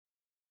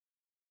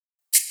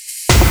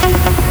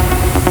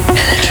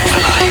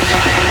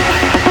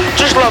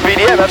Club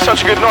EDM, had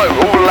such a good night.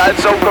 All the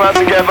lads all come out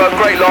together,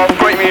 great laugh,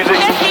 great music.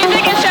 Yes,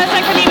 music is just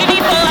a community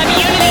full of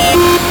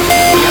unity.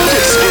 You have to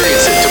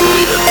experience it to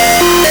believe it.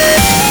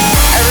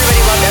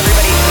 Everybody loved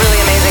everybody. Really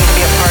amazing to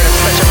be a part of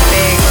such a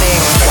big thing.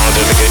 As long as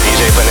there's a good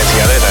DJ putting it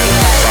together, then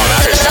that's all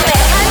that matters.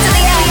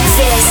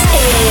 This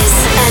is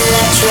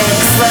Electric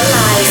for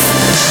Life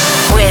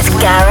with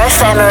Gareth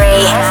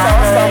Emery.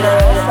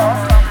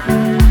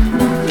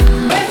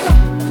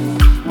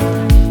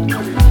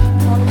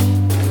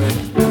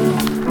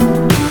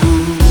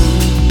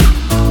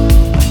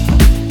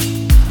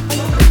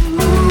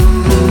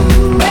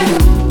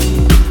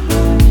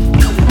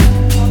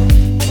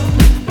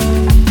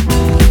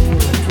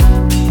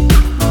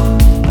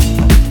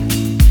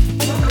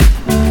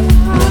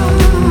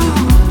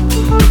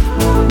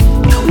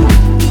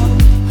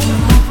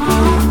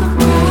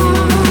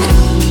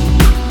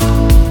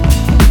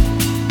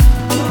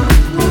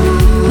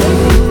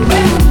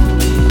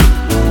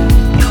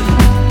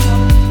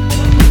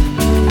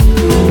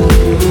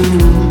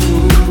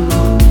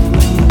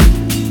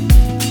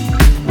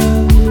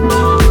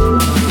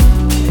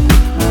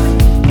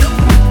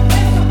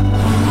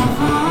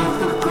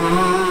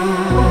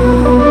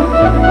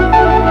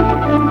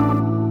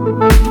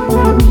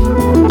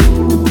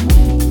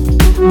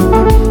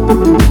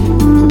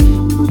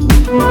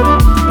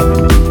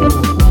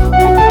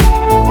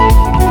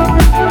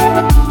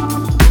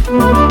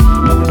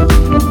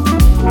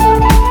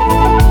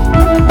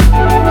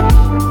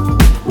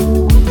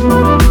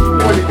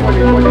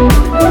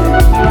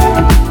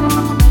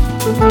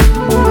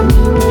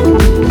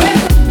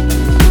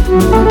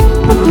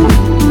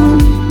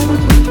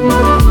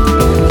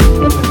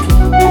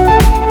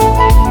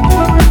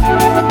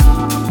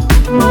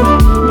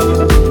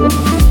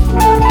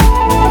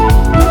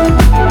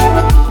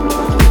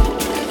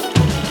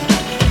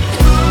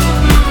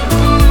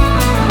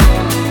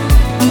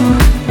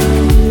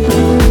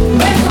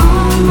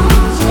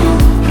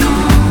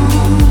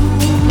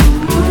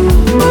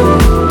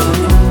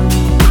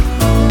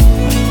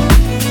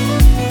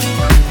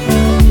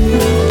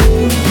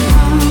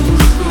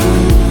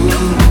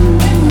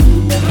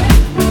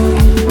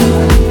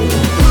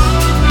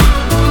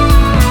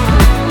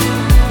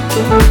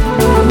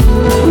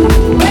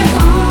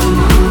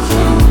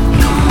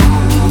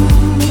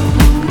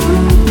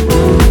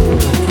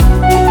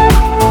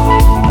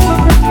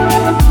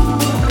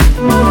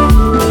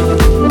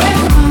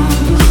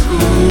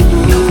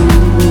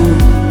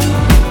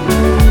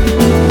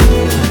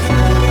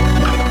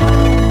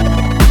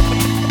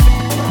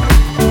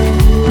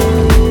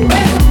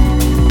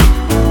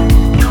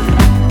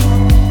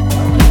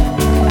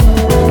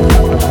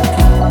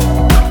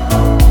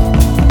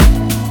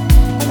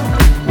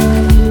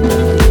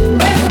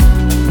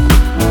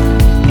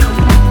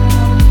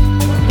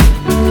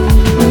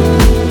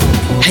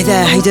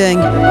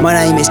 My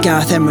name is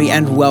Gareth Emery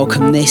and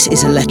welcome. This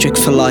is Electric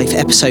for Life,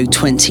 episode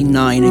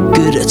 29.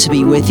 Good to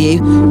be with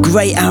you.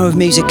 Great hour of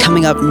music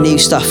coming up. New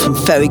stuff from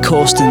Ferry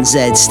Corsten,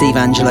 Zed, Steve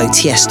Angelo,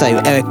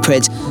 Tiesto, Eric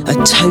Prydz. A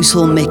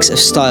total mix of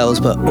styles,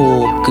 but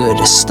all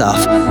good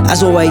stuff.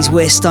 As always,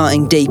 we're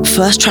starting deep.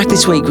 First track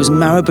this week was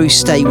Marabou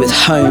Stay with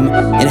Home.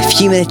 In a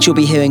few minutes, you'll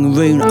be hearing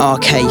Rune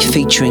RK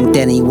featuring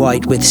Denny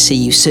White with See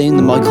You Soon,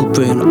 the Michael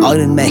Brune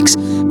Island mix.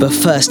 But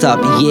first up,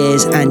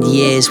 Years and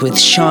Years with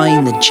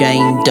Shine, the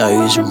Jane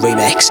Doe's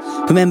remix.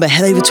 Remember,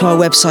 head over to our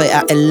website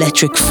at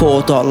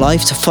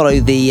electric4.life to follow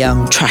the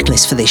track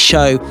list for this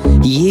show.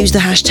 Use the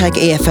hashtag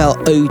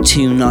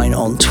EFL029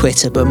 on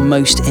Twitter, but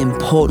most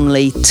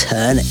importantly,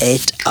 turn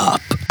it up.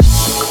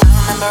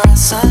 I remember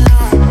us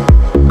alone,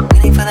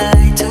 waiting for the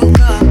light to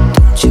go.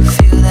 Don't you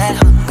feel that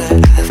hunger?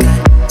 I've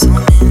got so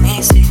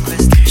many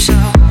secrets to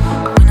show.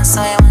 When I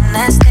saw you on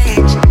that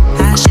stage,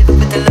 I shivered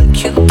with the look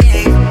you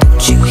gave.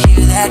 Don't you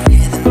hear that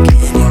rhythm? Can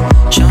you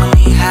show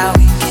me how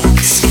we can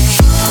escape?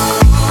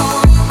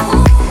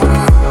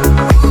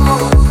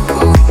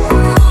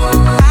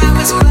 I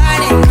was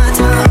biting my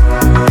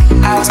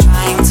tongue, I was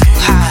trying to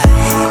hide.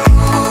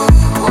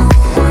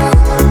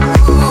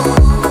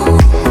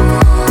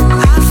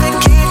 I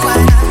forget what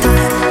I've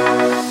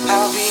done.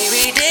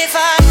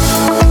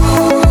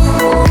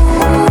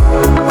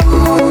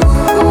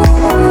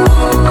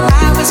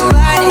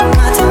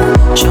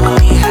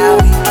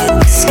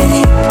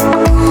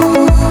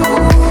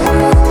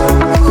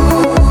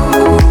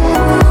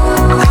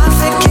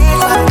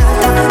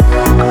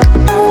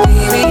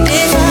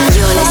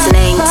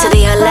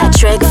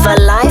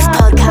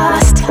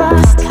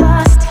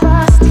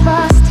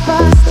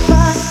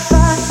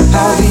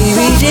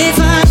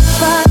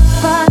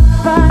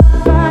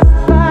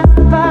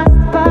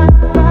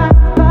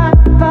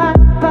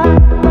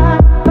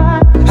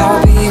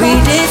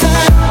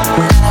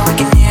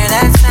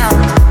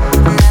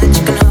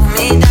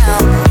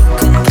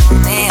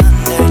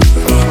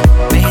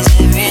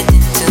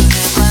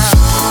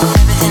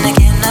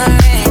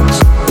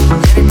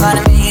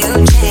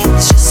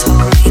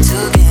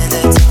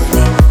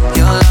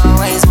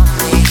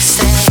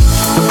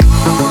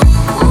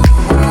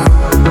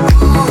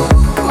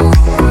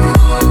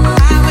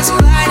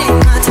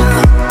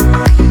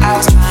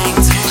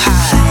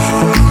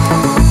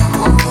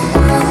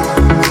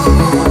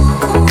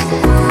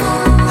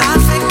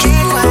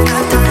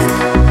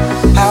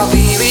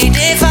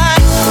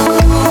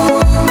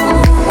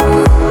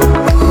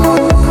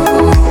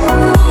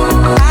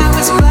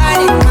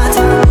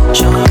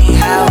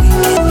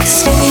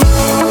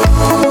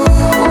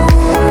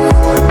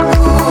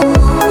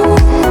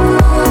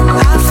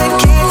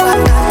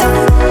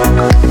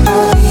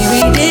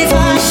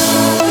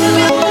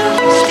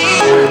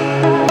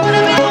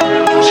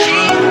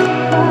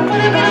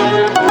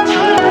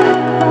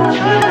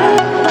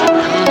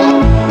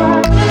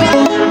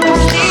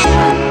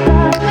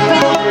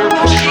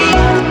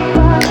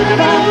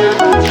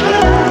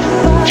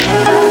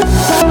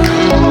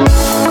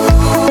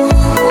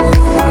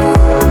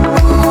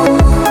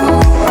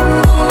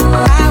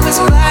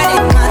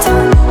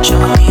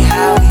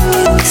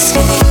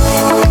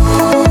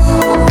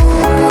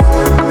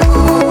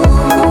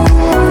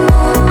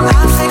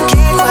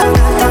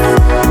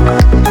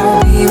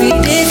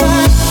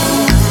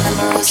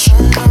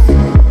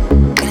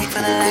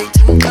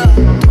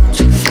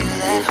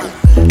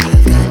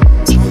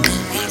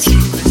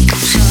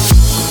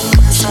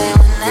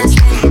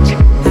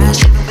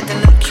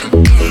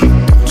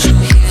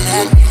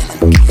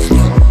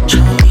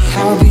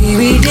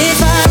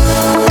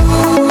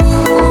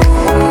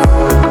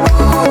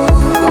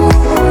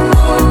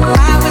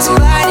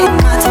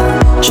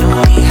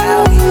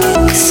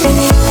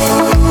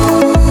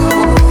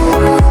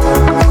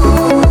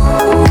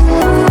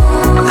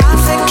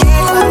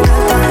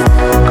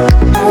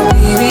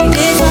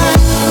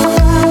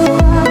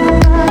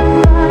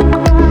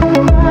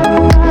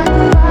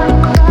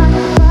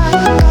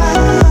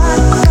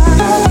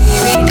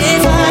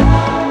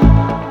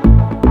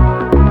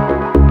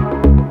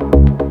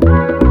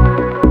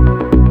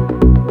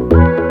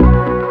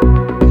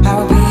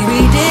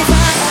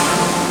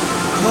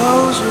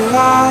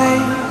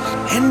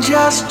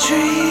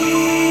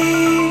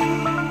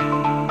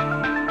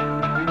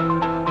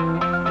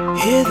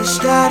 Hear the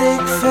static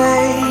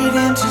fade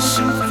into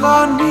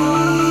symphonies.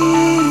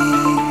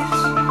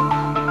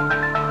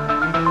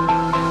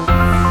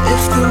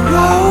 If the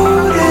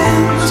road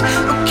ends,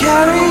 I'll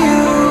carry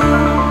you.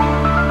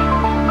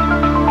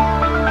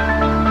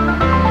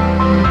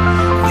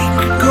 We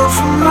could go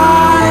for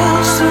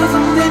miles through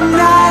the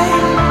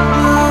midnight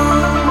blue.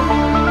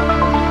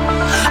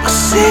 I'll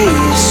see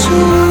you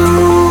soon.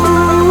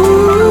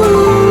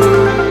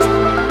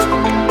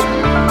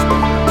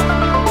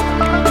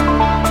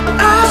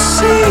 I'll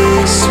see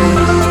you soon.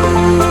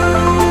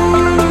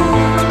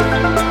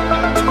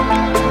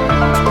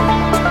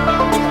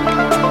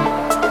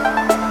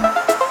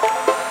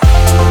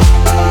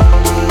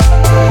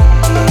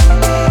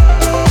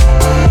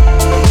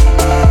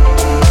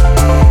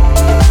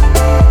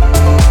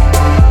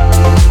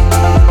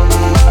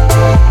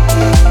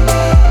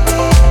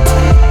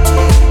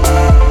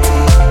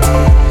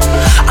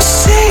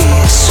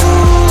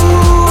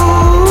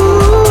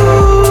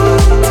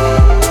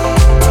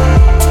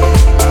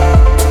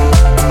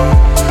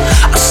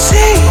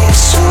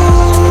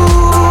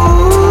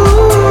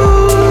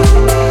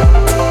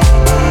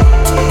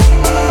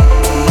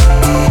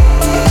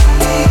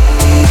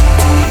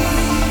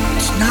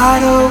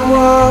 Not a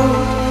world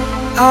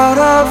out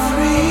of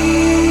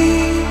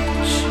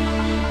reach,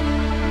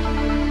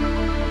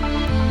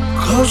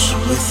 closer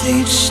with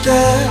each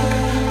step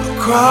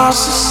across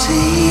the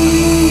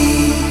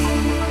sea.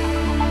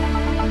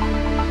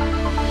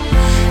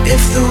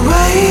 If the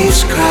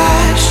waves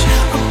crash,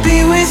 I'll be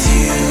with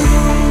you.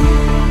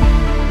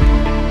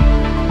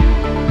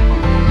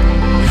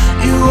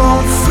 You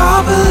won't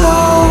fall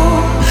below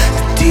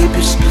the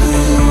deepest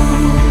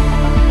blue.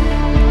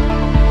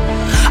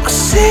 I'll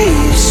see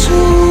you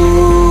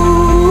soon.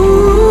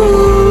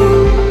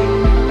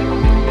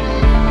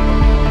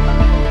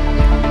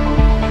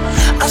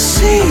 I'll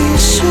see you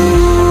soon.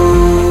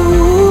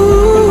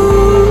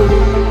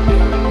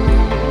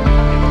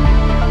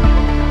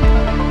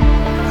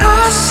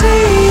 I'll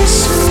see you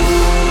soon.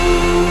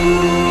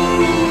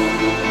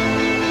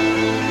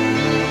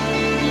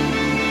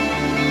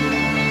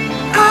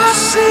 I'll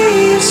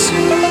see you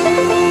soon.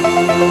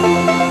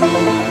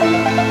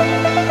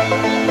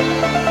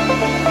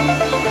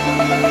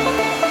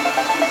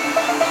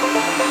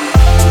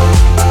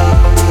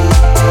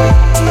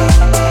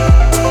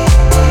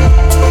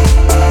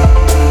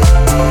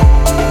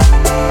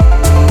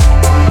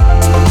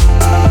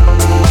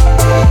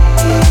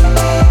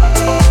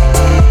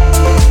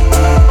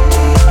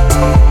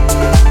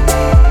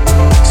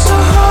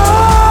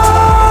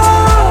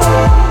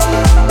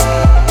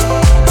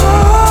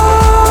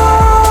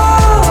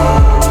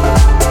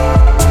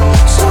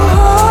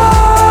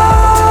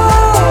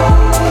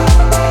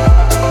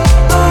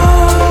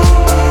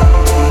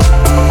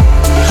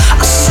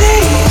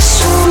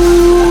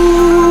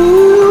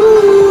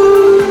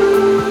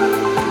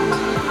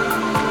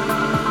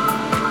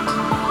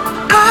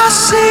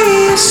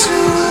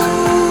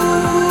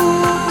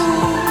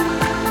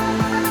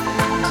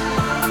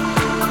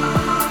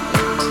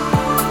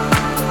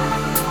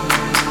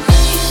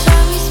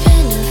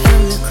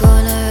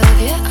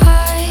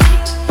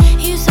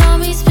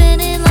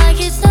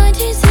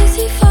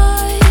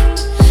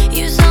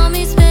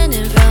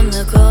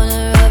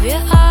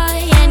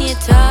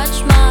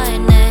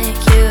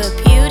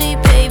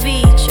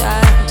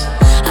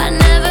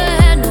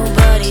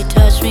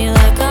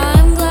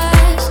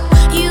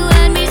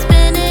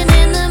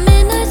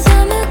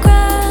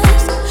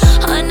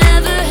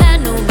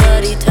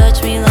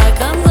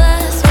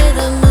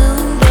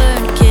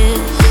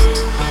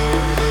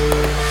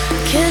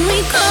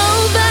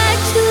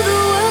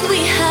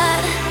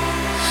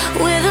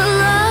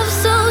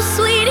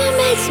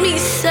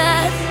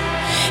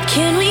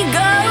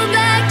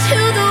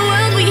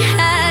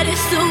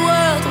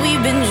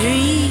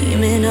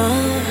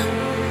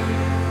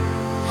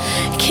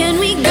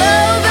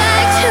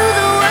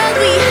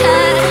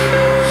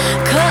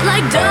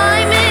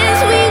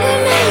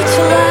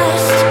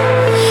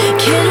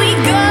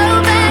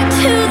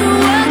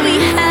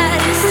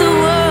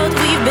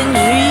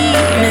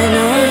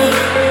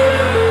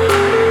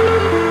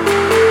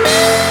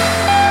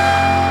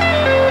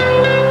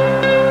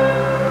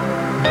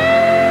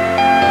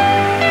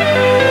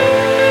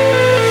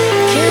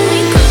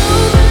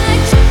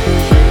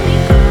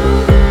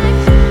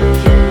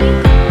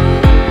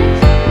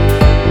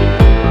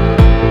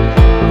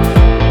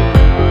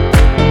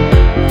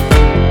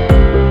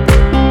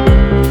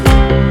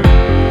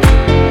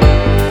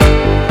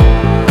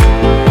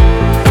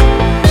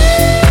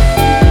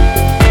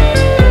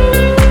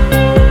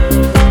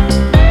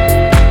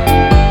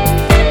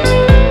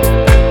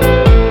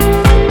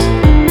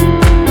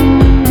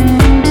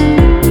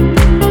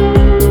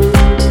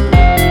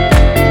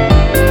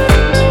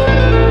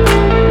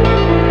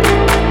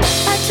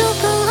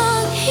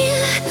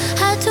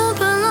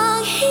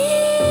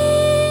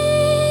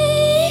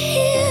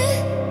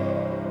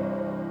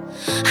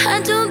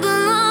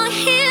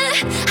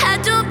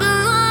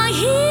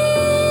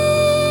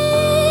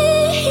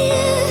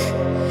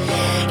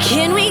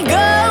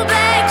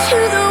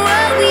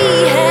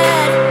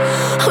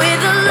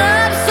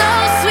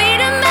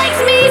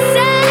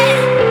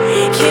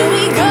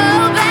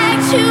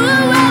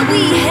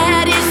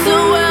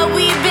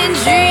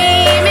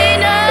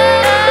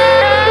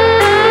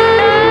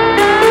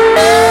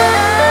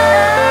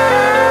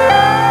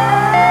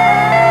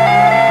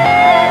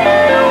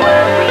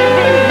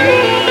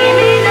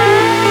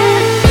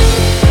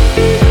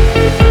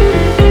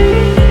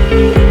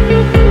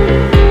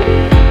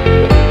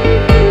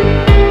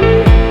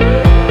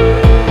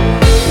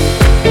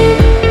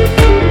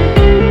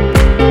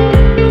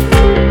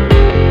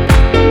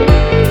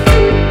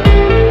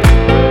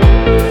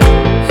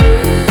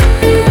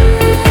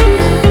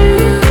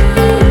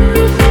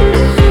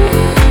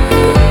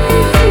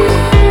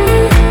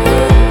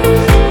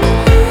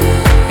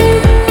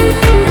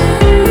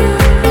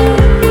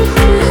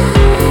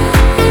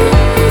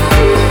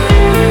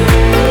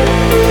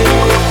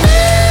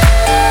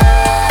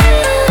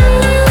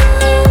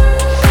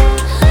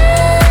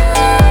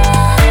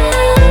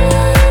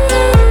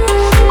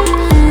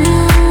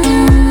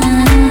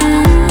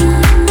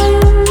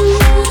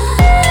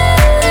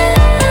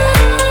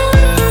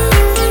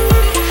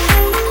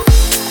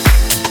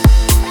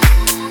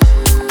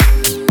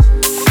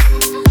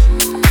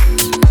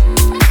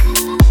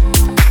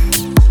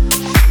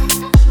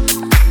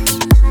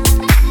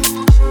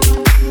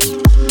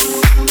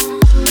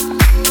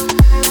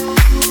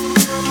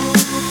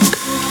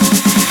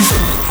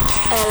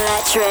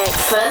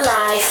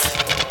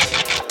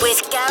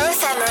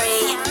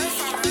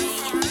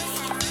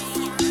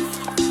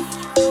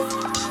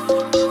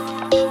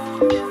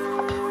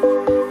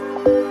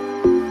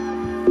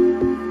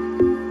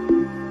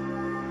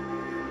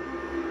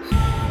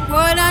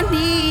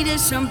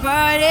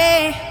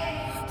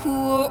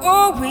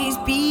 always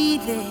be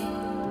there.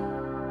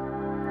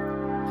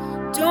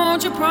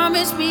 Don't you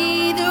promise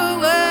me the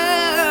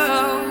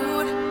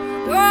world,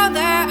 all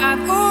that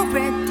I've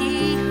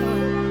already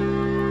heard.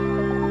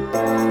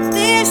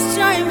 This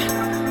time,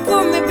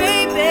 for me,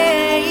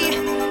 baby,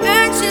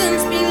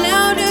 actions speak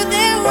louder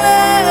than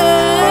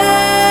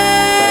words.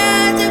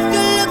 If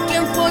you're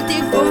looking for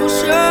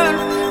devotion,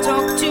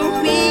 talk to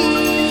me.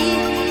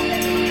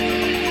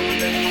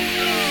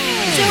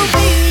 So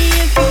baby,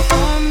 if you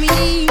want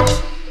me,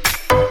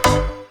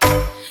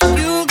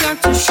 you got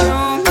to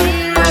show me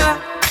love.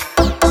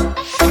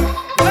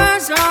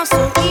 Words are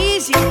so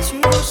easy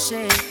to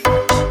say,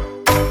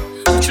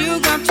 but you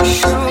got to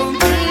show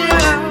me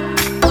love.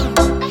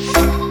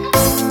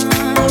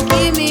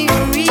 Give me a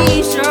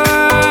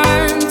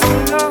reason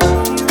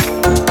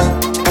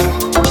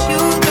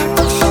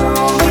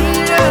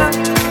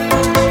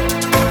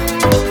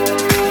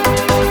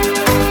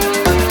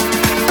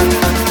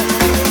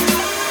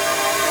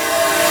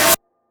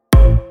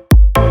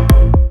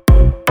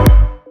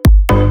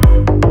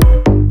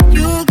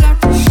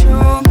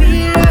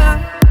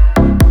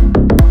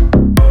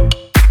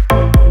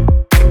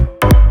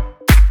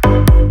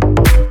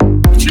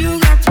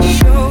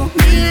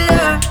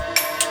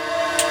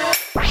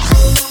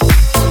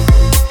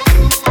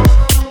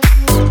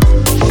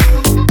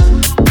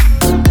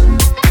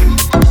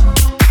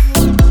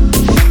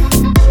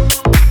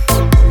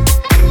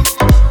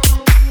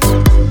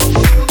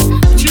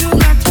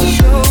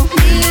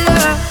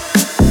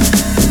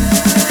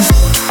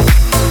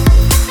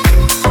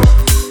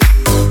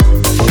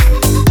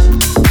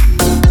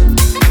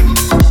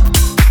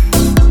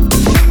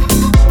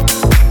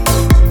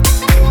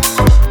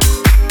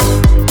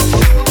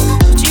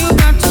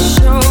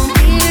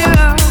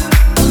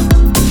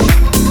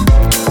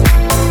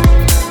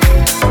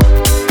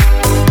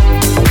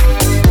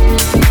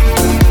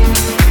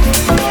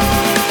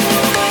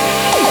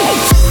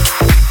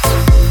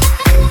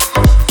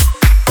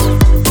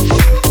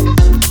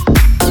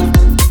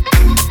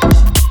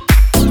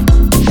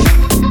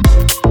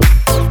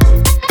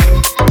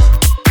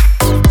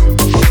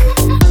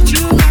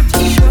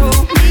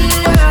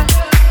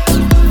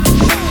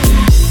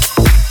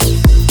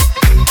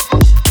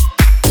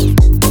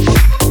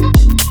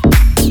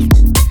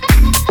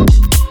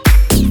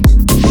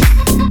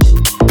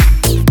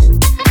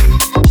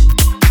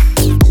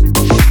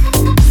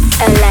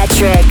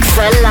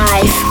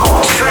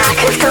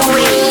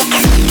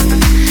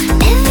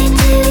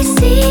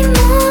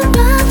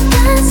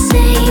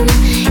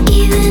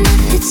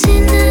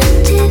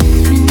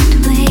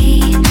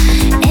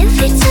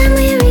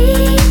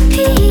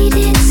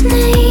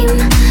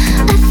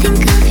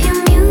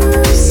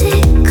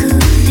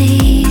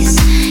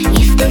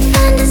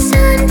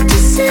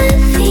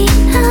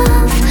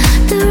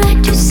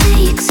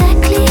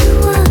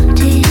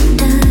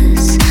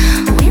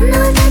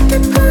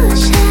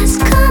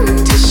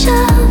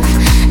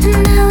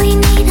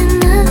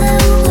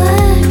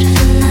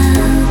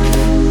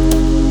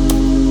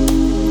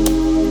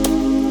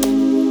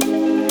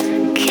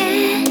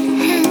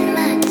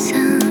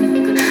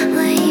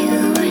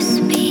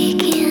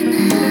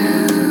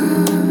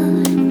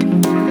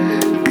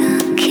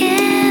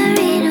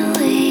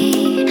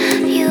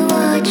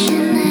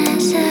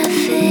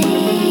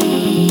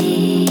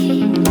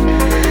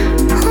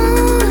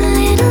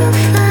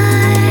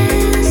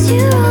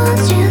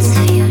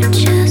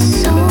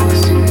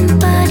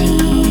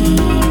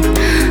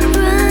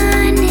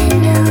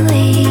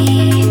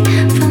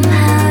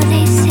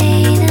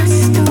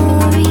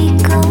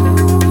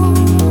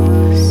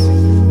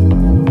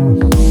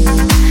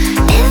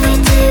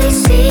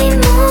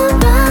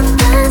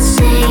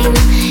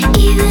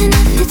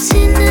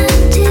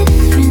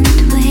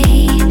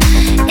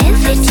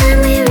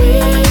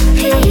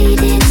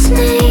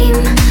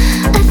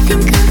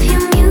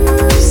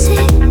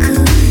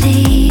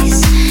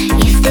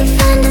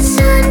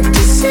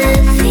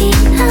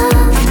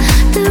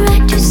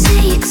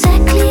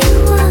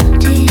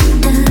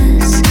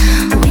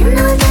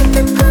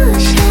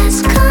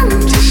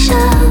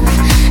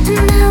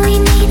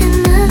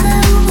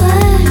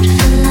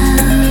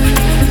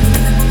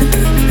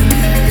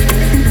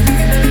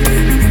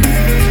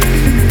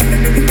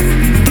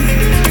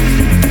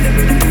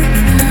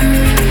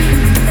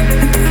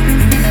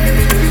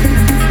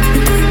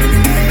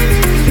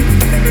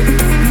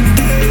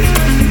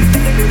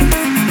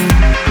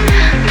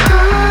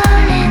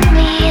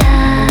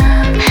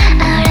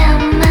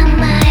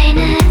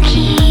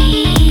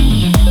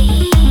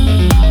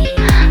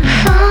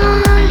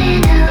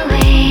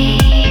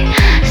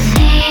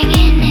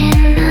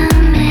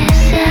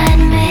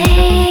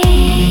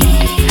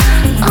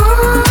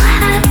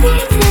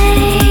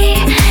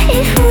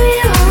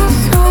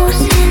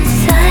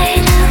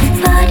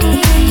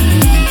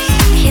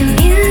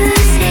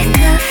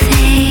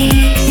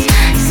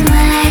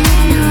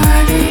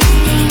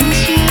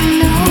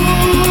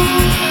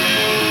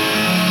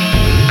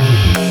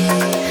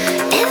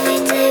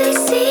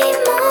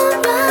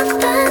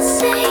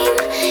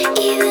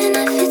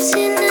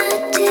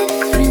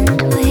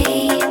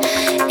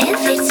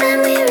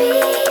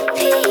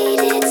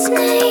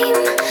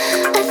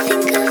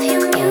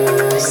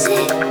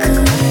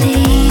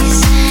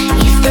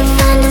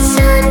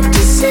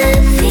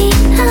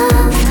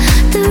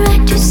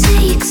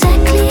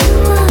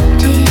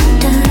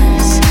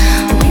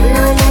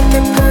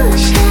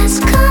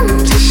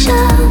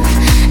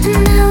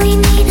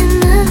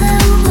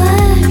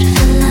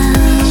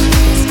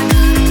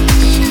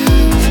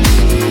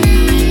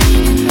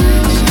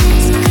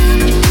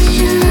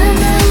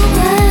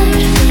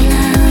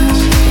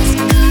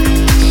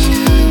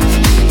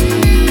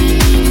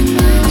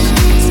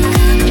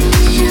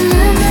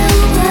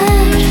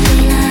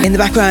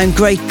background,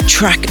 great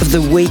track of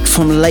the week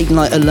from Late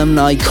Night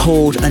Alumni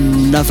called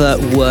Another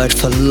Word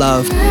for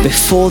Love.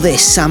 Before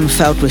this, Sam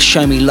Felt with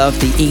Show Me Love,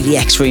 the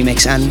EDX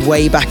remix, and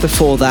way back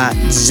before that,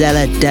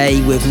 Zella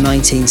Day with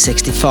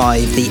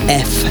 1965, the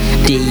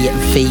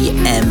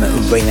FDVM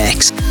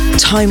remix.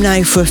 Time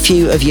now for a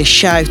few of your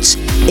shouts.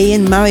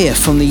 Ian Marriott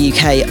from the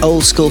UK,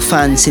 old school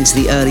fan since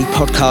the early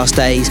podcast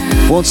days,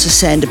 wants to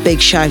send a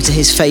big shout to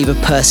his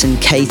favourite person,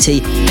 Katie,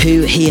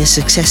 who he has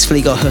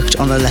successfully got hooked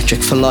on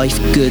Electric for Life.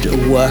 Good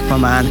work, my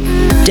man.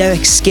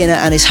 Derek Skinner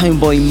and his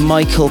homeboy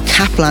Michael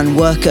Kaplan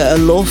work at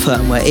a law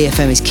firm where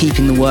EFM is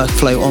keeping the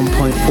workflow on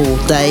point all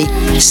day.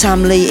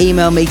 Sam Lee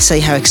emailed me to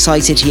say how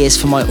excited he is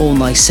for my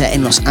all-night set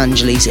in Los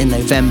Angeles in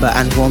November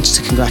and wants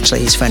to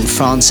congratulate his friend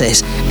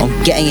Francis on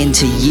getting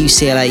into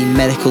UCLA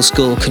Medical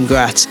School.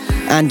 Congrats.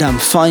 And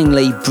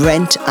finally,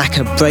 Brent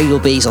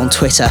Acabradlebees on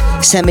Twitter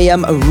sent me a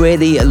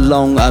really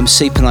long,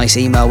 super nice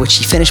email, which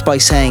he finished by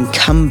saying,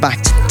 come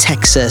back to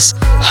Texas,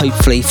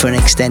 hopefully for an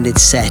extended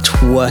set.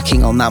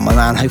 Working on that, my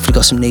man. Hopefully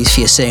got some news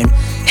for you soon.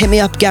 Hit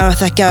me up,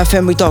 Gareth at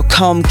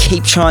GarethEmery.com.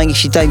 Keep trying.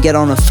 If you don't get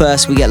on at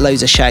first, we get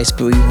loads of shouts,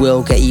 but we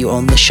will get you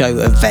on the show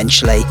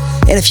eventually.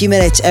 In a few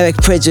minutes, Eric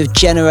Prydz with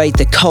Generate,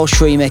 the Kolsch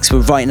remix,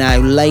 but right now,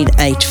 Lane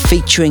 8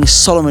 featuring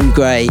Solomon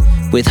Gray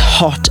with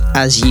Hot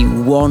As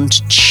You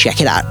Want.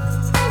 Check it out.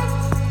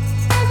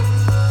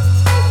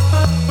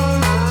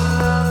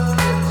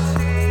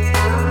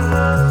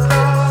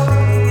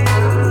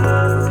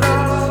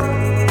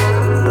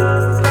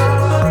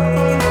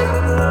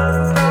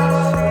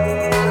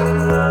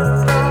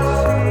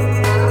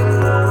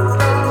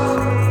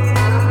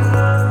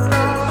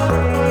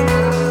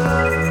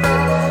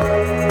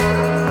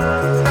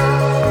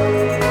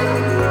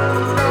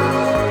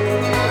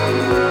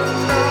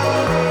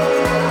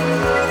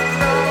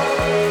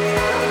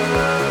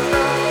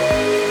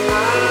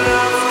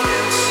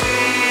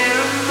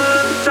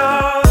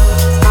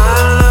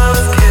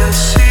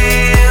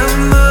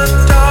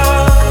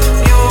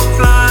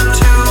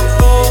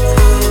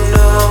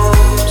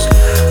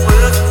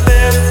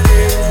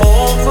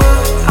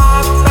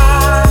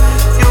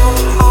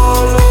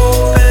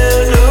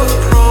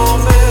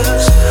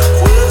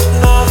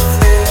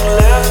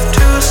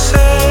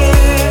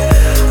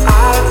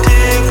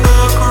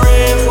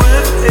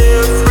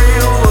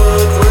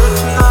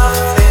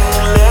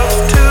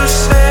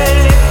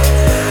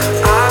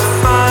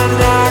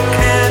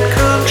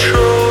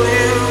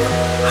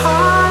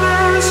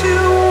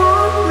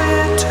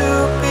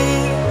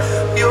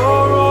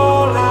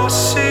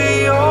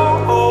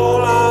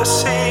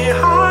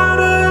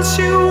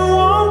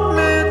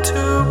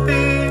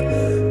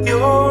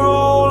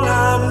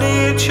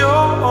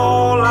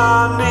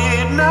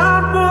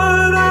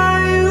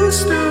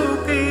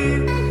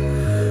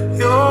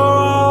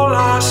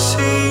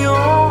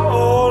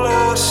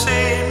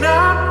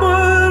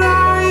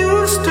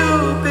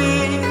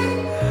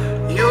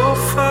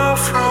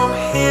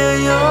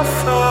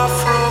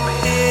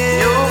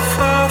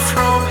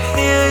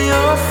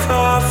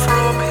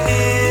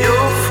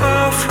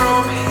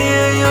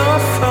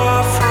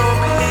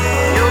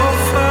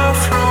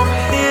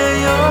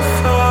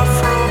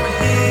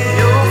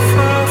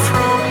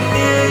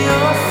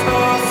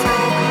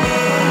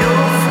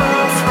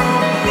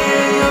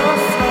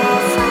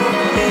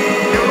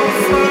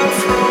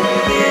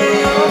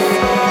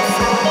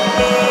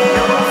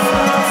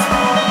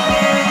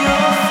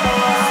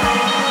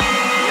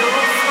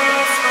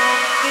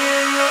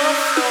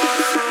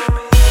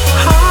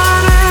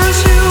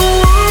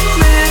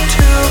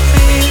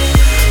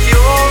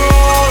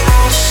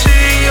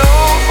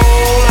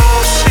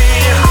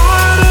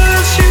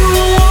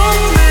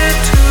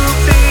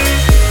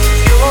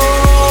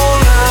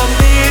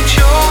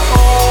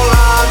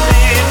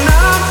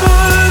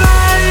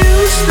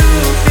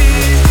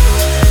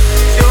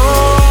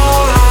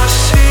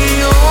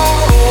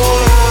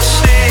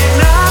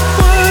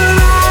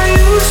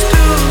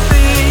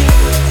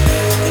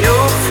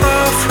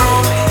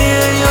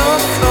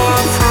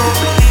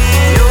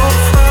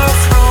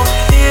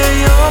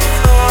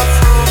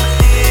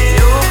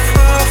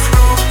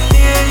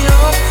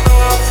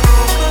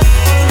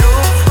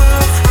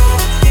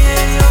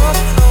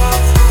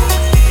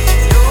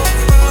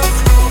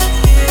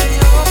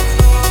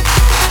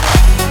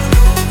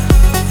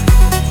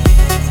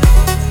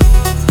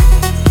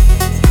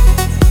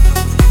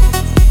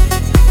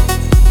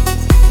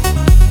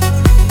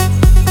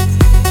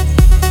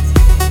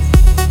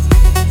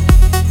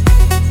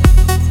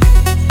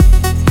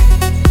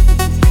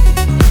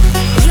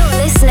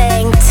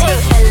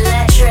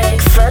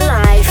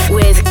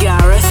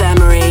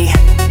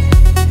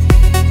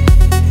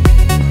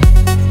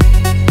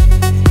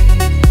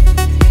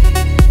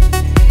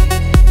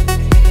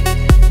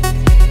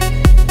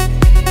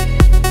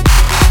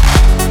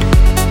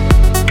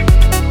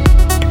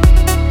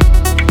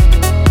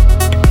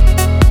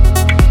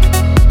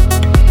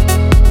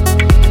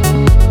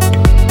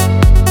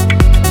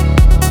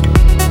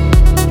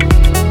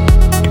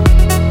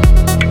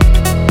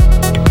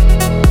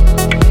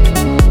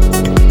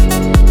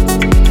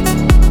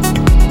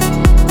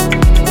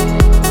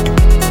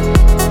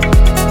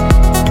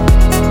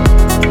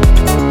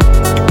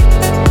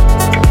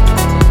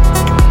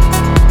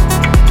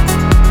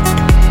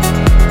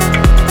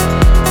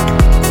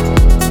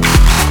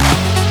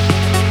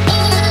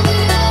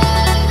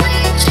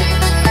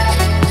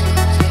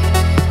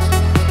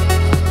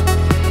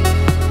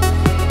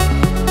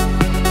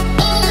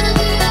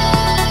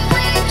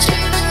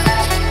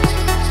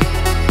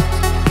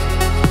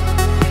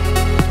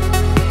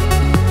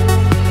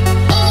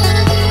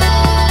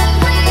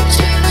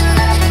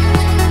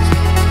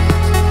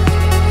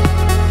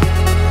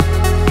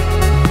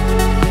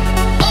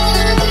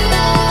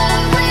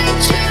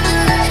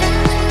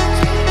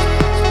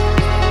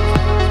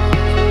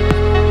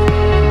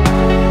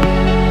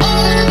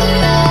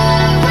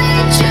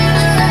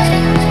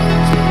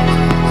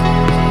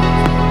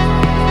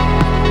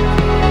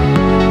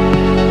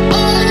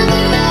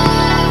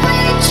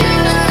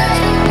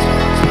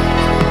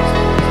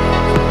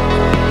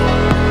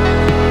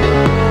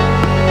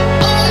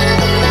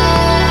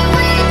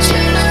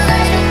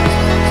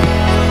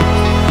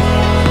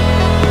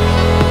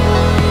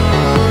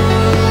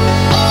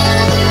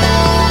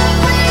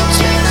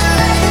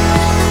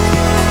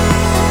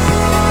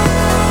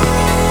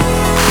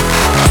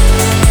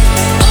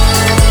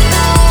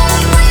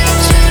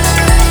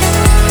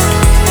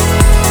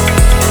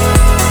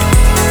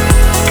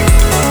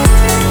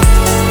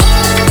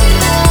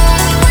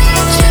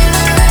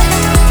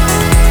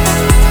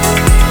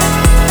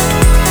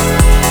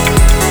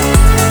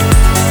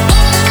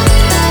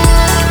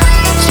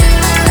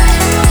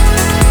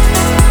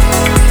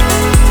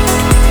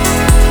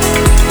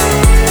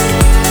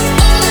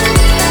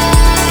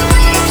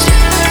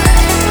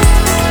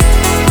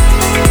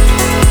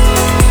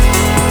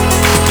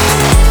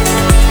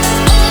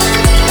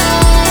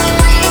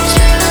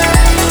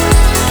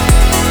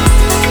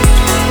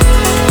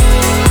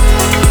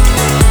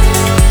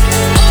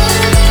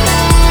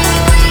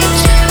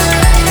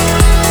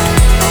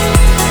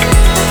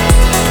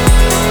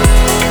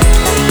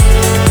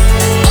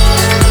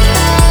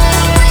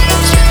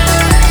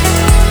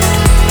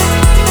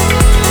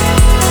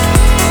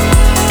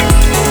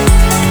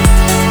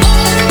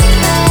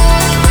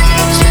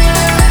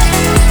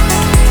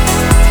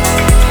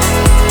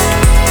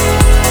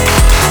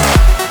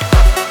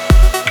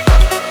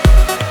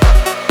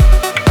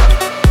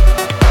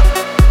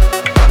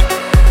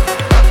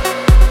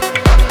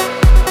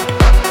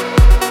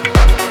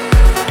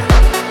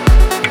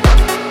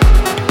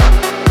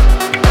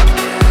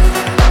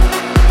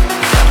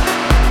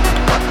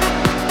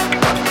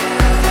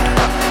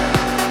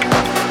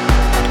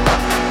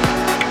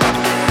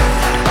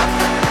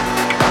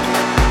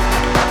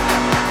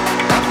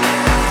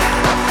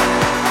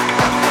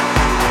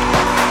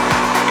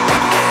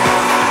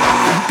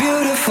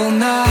 beautiful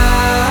now.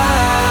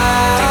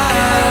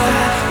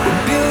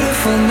 We're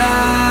beautiful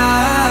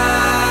now.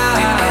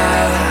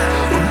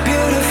 We're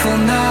beautiful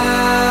now.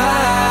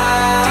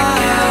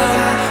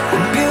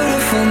 We're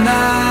beautiful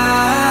now.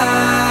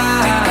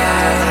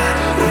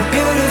 We're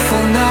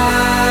beautiful now.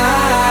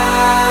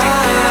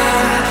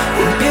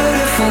 We're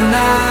beautiful now. We're beautiful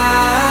now.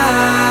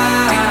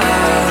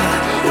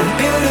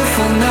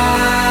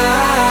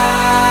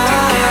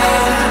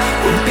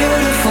 We're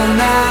beautiful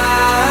now.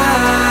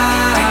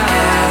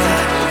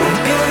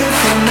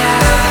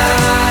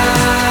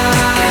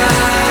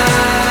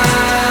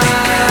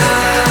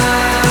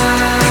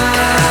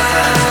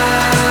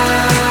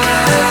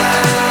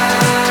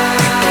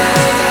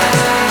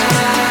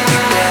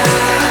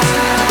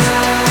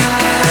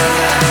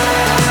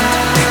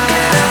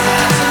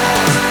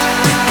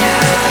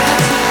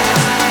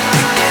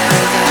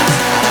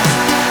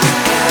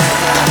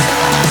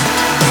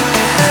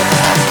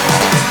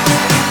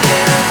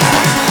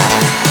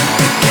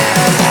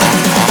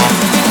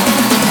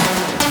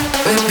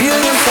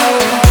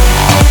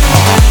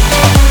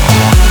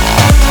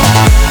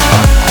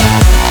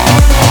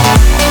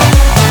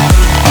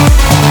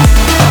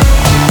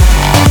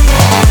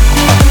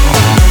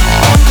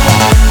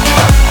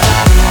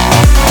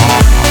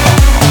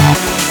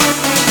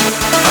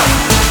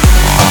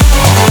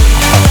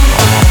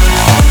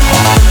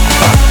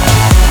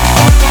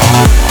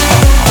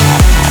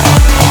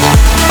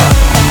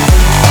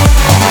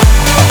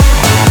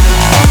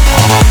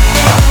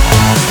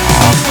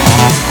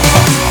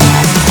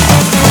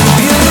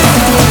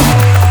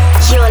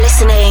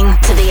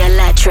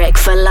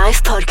 for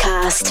Life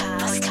podcast.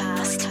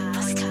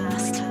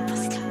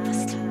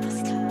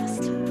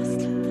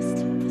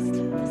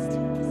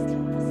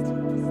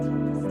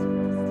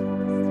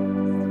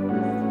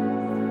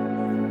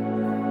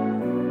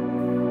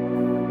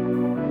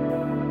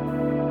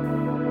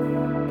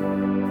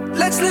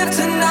 Let's live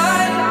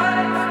tonight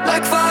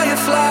like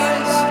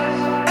fireflies,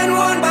 and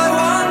one by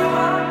one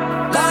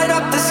light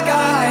up the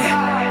sky.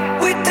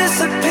 We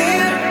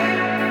disappear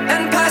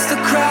and pass the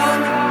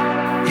crown.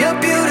 You're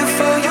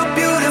beautiful, you're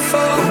beautiful.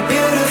 We're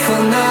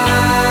beautiful now.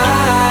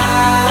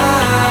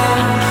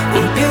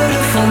 We're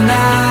beautiful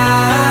now.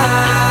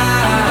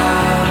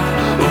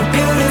 We're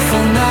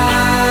beautiful now.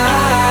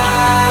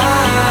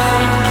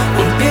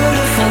 We're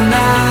beautiful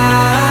now.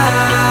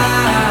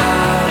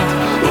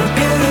 We're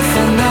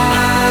beautiful now.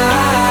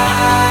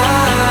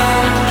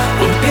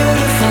 We're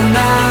beautiful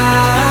now.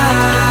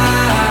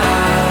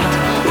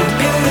 We're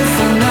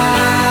beautiful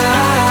now.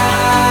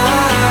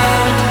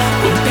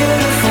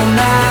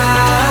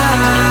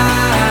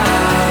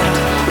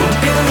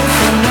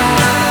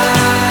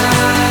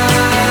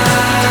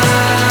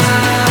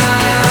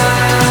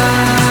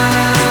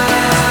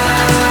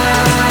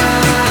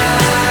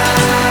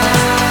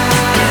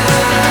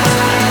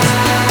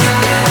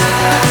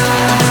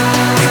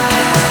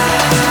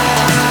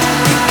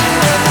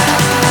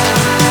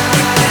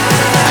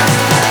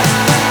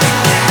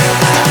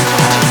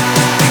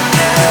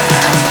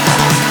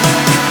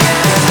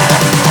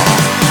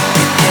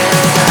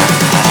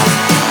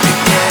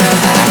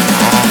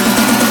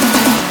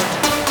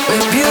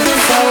 We're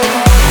beautiful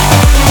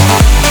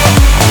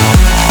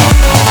now.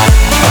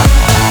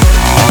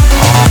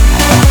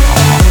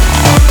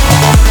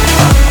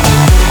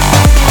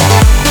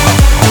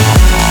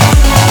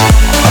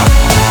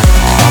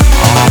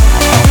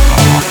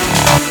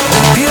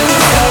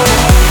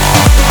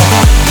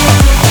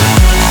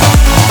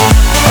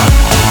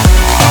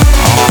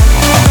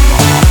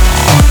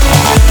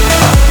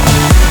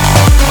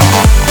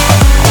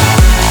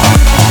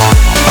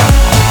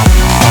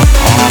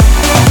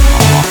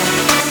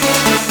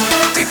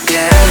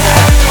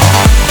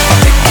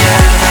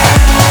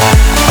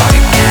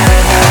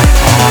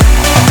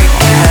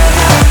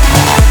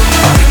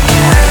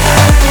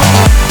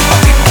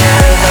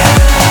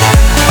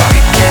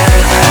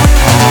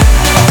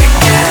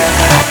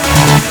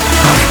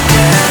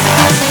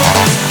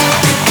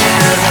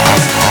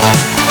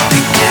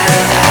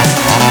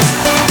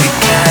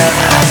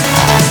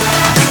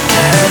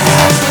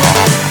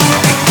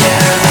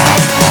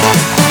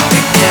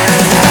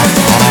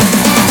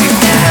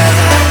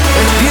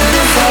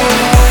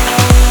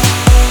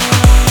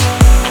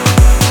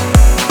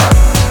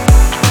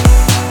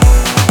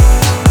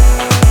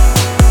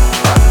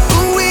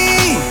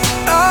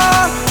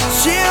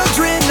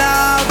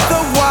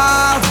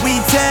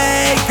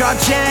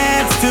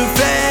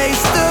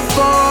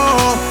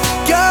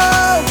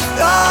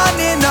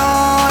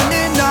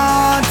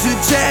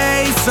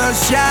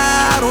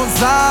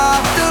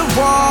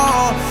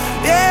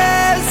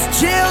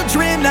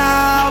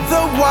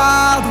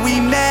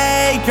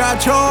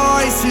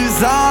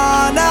 Choices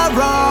on our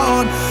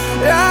own.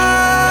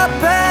 Our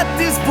path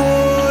is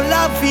full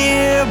of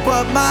fear,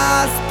 but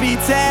must be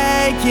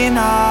taken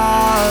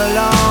all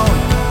alone.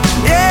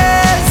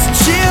 Yes,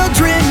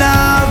 children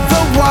of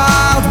the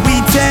wild,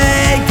 we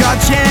take our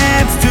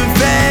chance to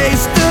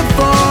face the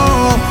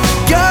fall.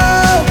 Go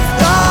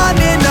on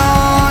and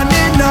on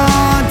and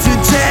on to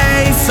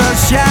chase the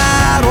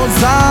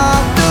shadows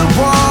of the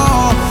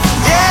wall.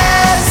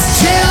 Yes,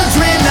 children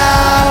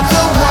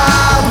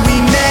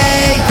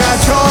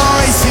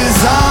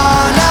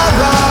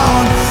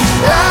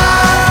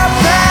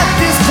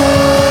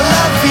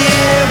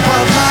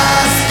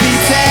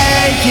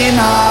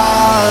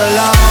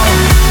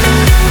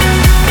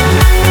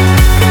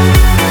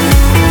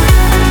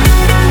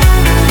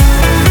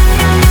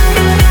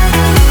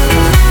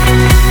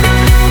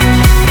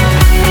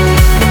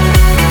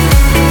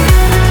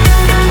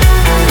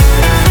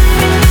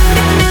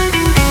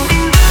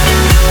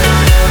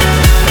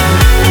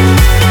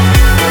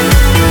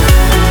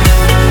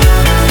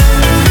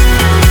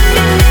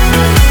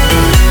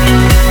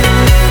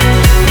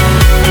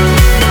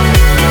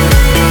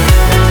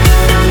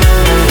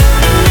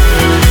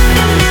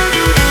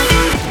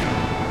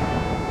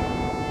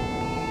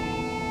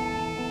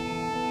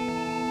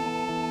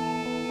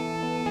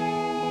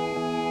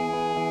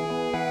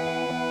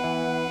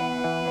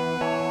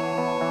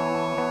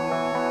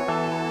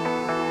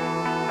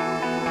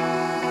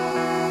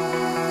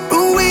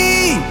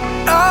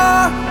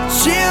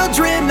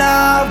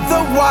of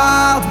the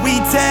wild, we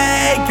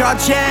take our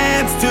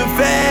chance to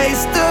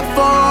face the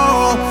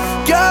fall.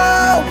 Go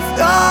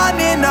on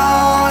and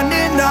on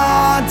and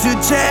on to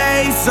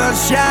chase our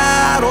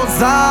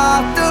shadows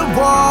off the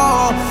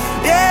wall.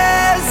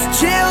 Yes,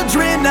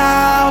 children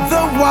of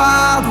the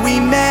wild, we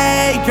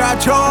make our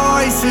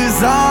choices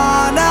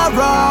on our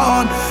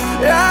own.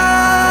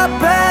 Our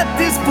path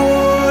is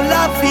full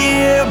of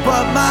fear,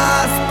 but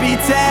must be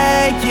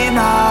taken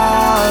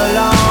all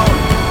alone.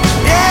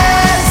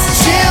 Yes,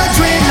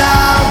 children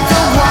of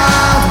the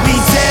wild, we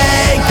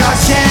take our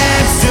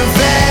chance to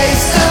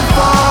face the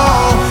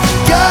fall.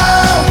 Go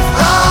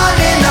on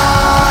and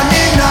on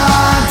and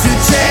on to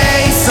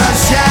chase our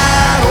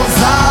shadows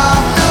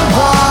off the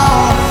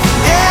wall.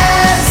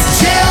 Yes,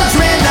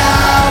 children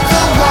of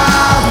the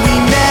wild, we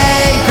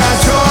make our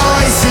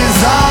choices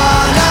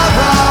on our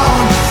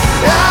own.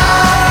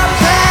 Our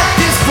path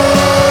is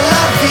full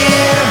of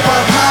fear,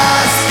 but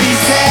must be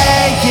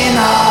taken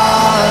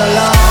all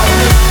alone.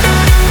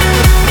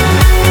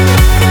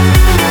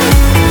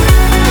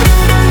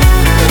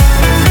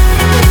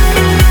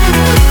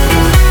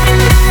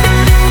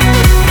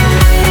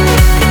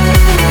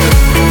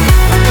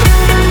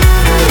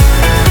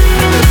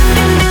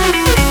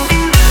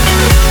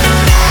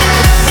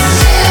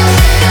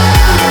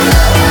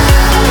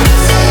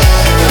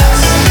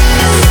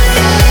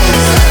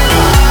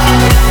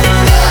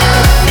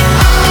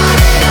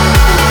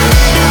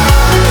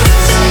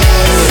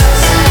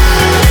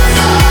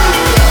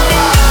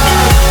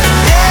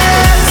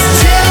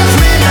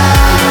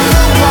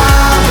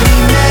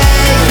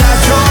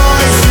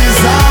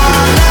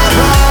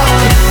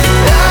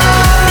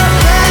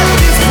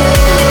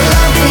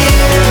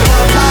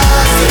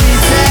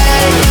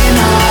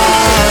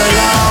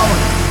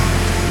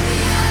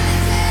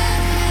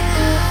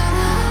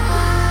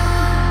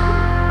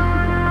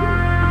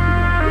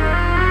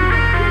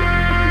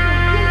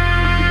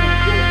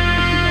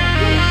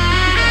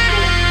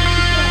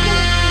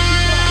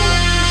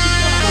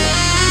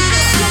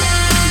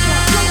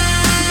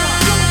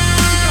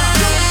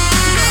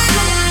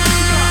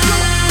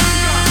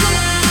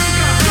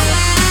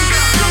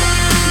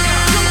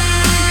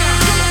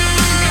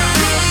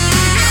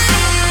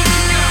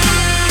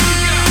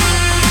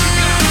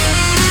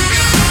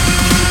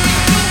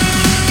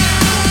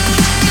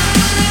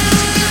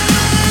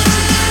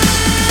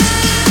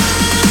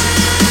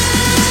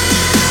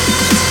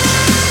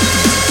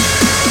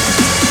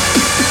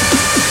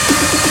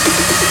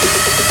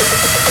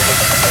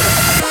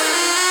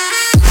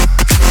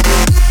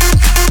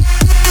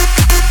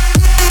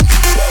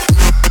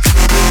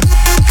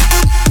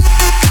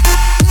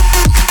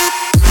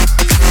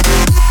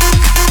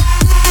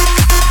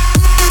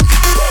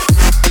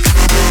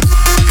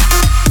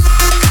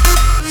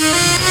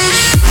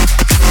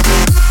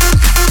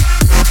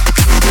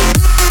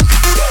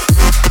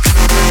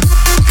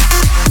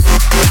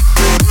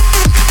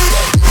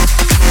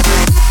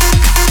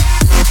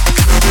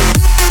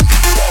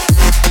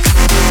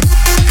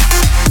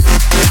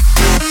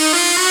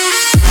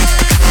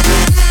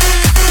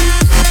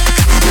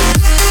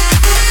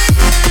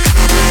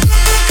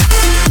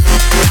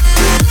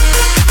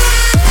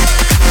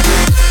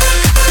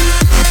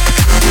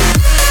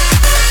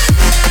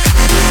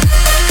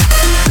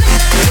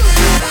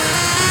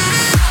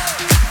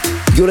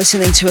 You're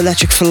listening to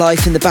Electric for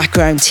Life. In the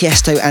background,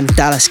 Tiesto and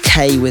Dallas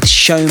K with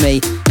Show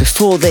Me.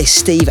 Before this,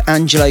 Steve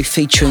Angelo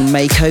featuring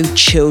Mako,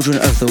 Children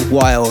of the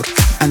Wild.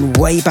 And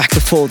way back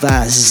before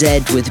that,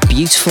 Zed with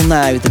Beautiful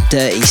Now, the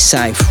Dirty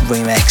South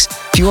remix.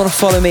 If you want to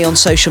follow me on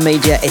social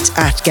media, it's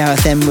at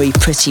Gareth Emery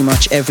pretty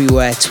much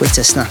everywhere.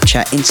 Twitter,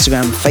 Snapchat,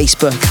 Instagram,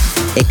 Facebook,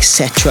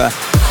 etc.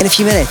 In a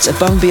few minutes,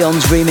 Above and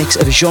Beyond's remix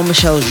of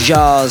Jean-Michel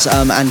Jarre's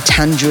and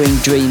Tangerine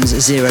Dream's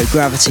Zero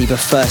Gravity. But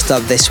first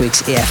up, this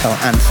week's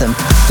EFL anthem.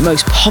 The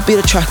most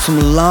popular track from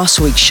last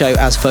week's show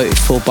as voted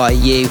for by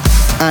you.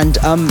 And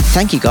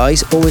thank you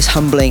guys. Always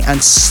humbling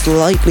and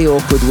slightly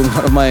awkward when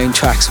one of my own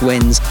tracks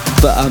wins.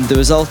 But the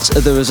results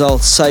are the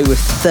results. So with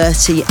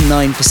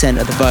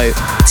 39% of the vote,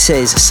 this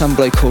is some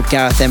bloke called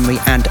Gareth Emery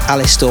and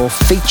Alistair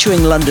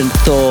featuring London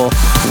Thor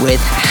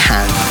with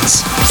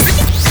Hands.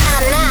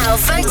 And now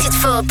voted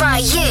for by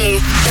you,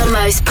 the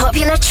most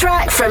popular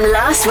track from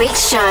last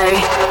week's show.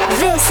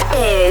 This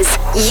is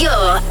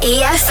your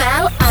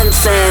EFL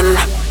anthem.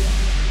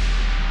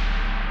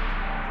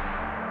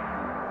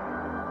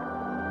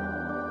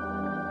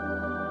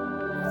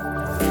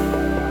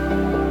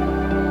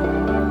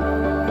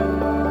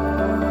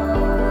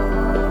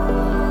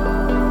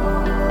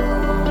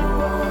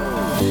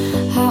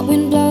 Hot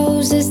wind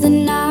blows as the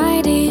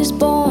night is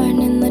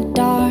born in the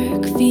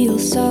dark, feel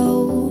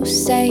so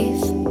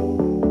safe.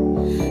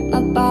 My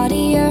body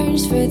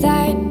yearns for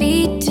that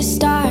beat to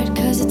start,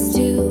 'cause it's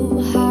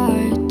too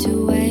hard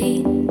to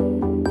wait.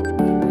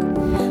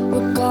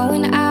 We're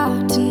going out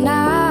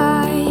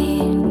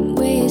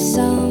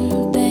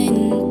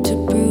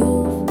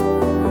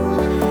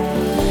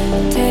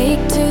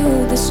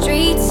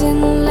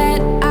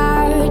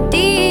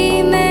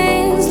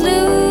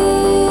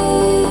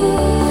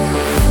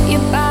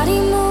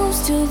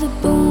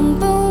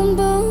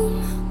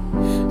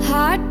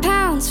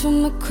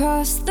from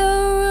across the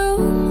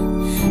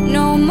room.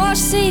 No more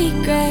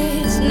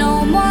secrets,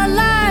 no more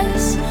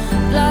lies.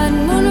 Blood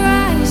moon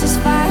rises,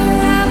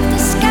 fire up the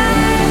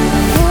sky.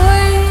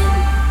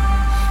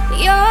 Put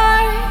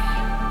your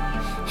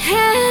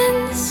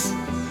hands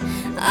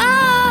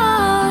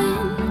on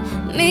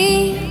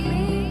me.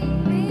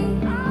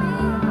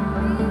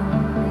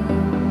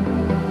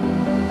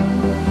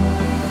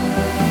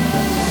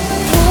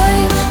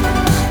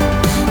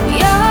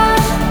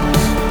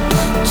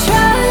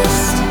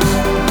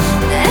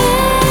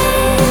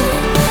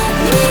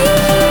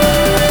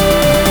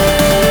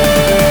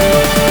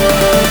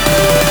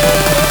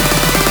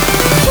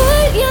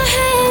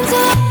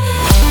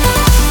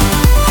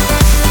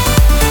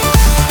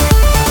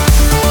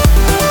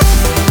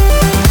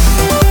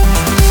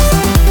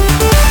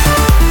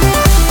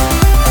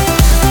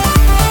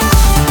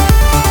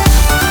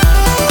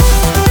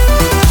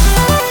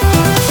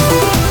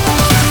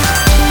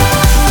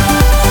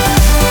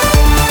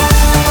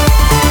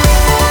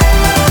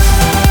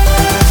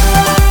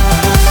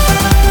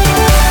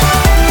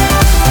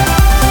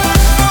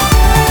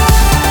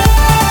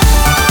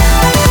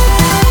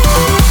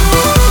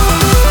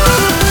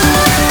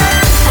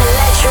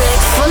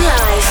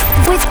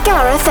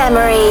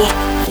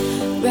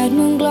 Red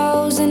moon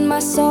glows and my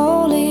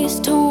soul is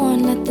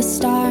torn. Let the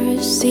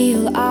stars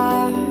seal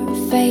our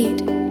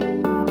fate.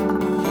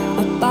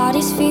 Our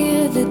bodies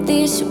fear that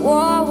this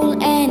war will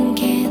end.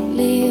 Can't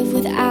live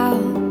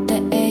without the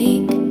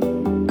ache.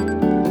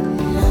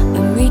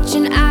 I'm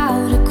reaching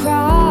out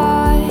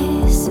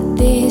across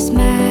this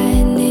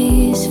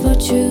madness for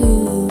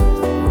truth.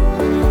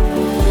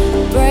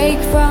 Break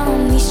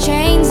from these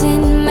chains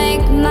and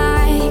make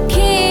my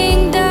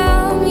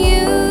kingdom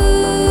you.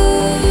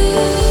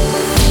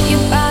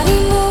 Your body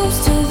moves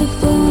to the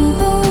boom,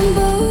 boom,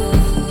 boom.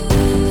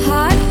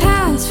 Heart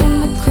pounds from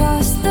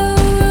across the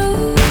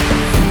room.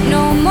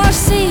 No more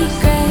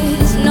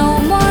secrets, no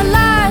more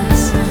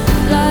lies.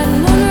 Blood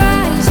moon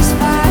rise.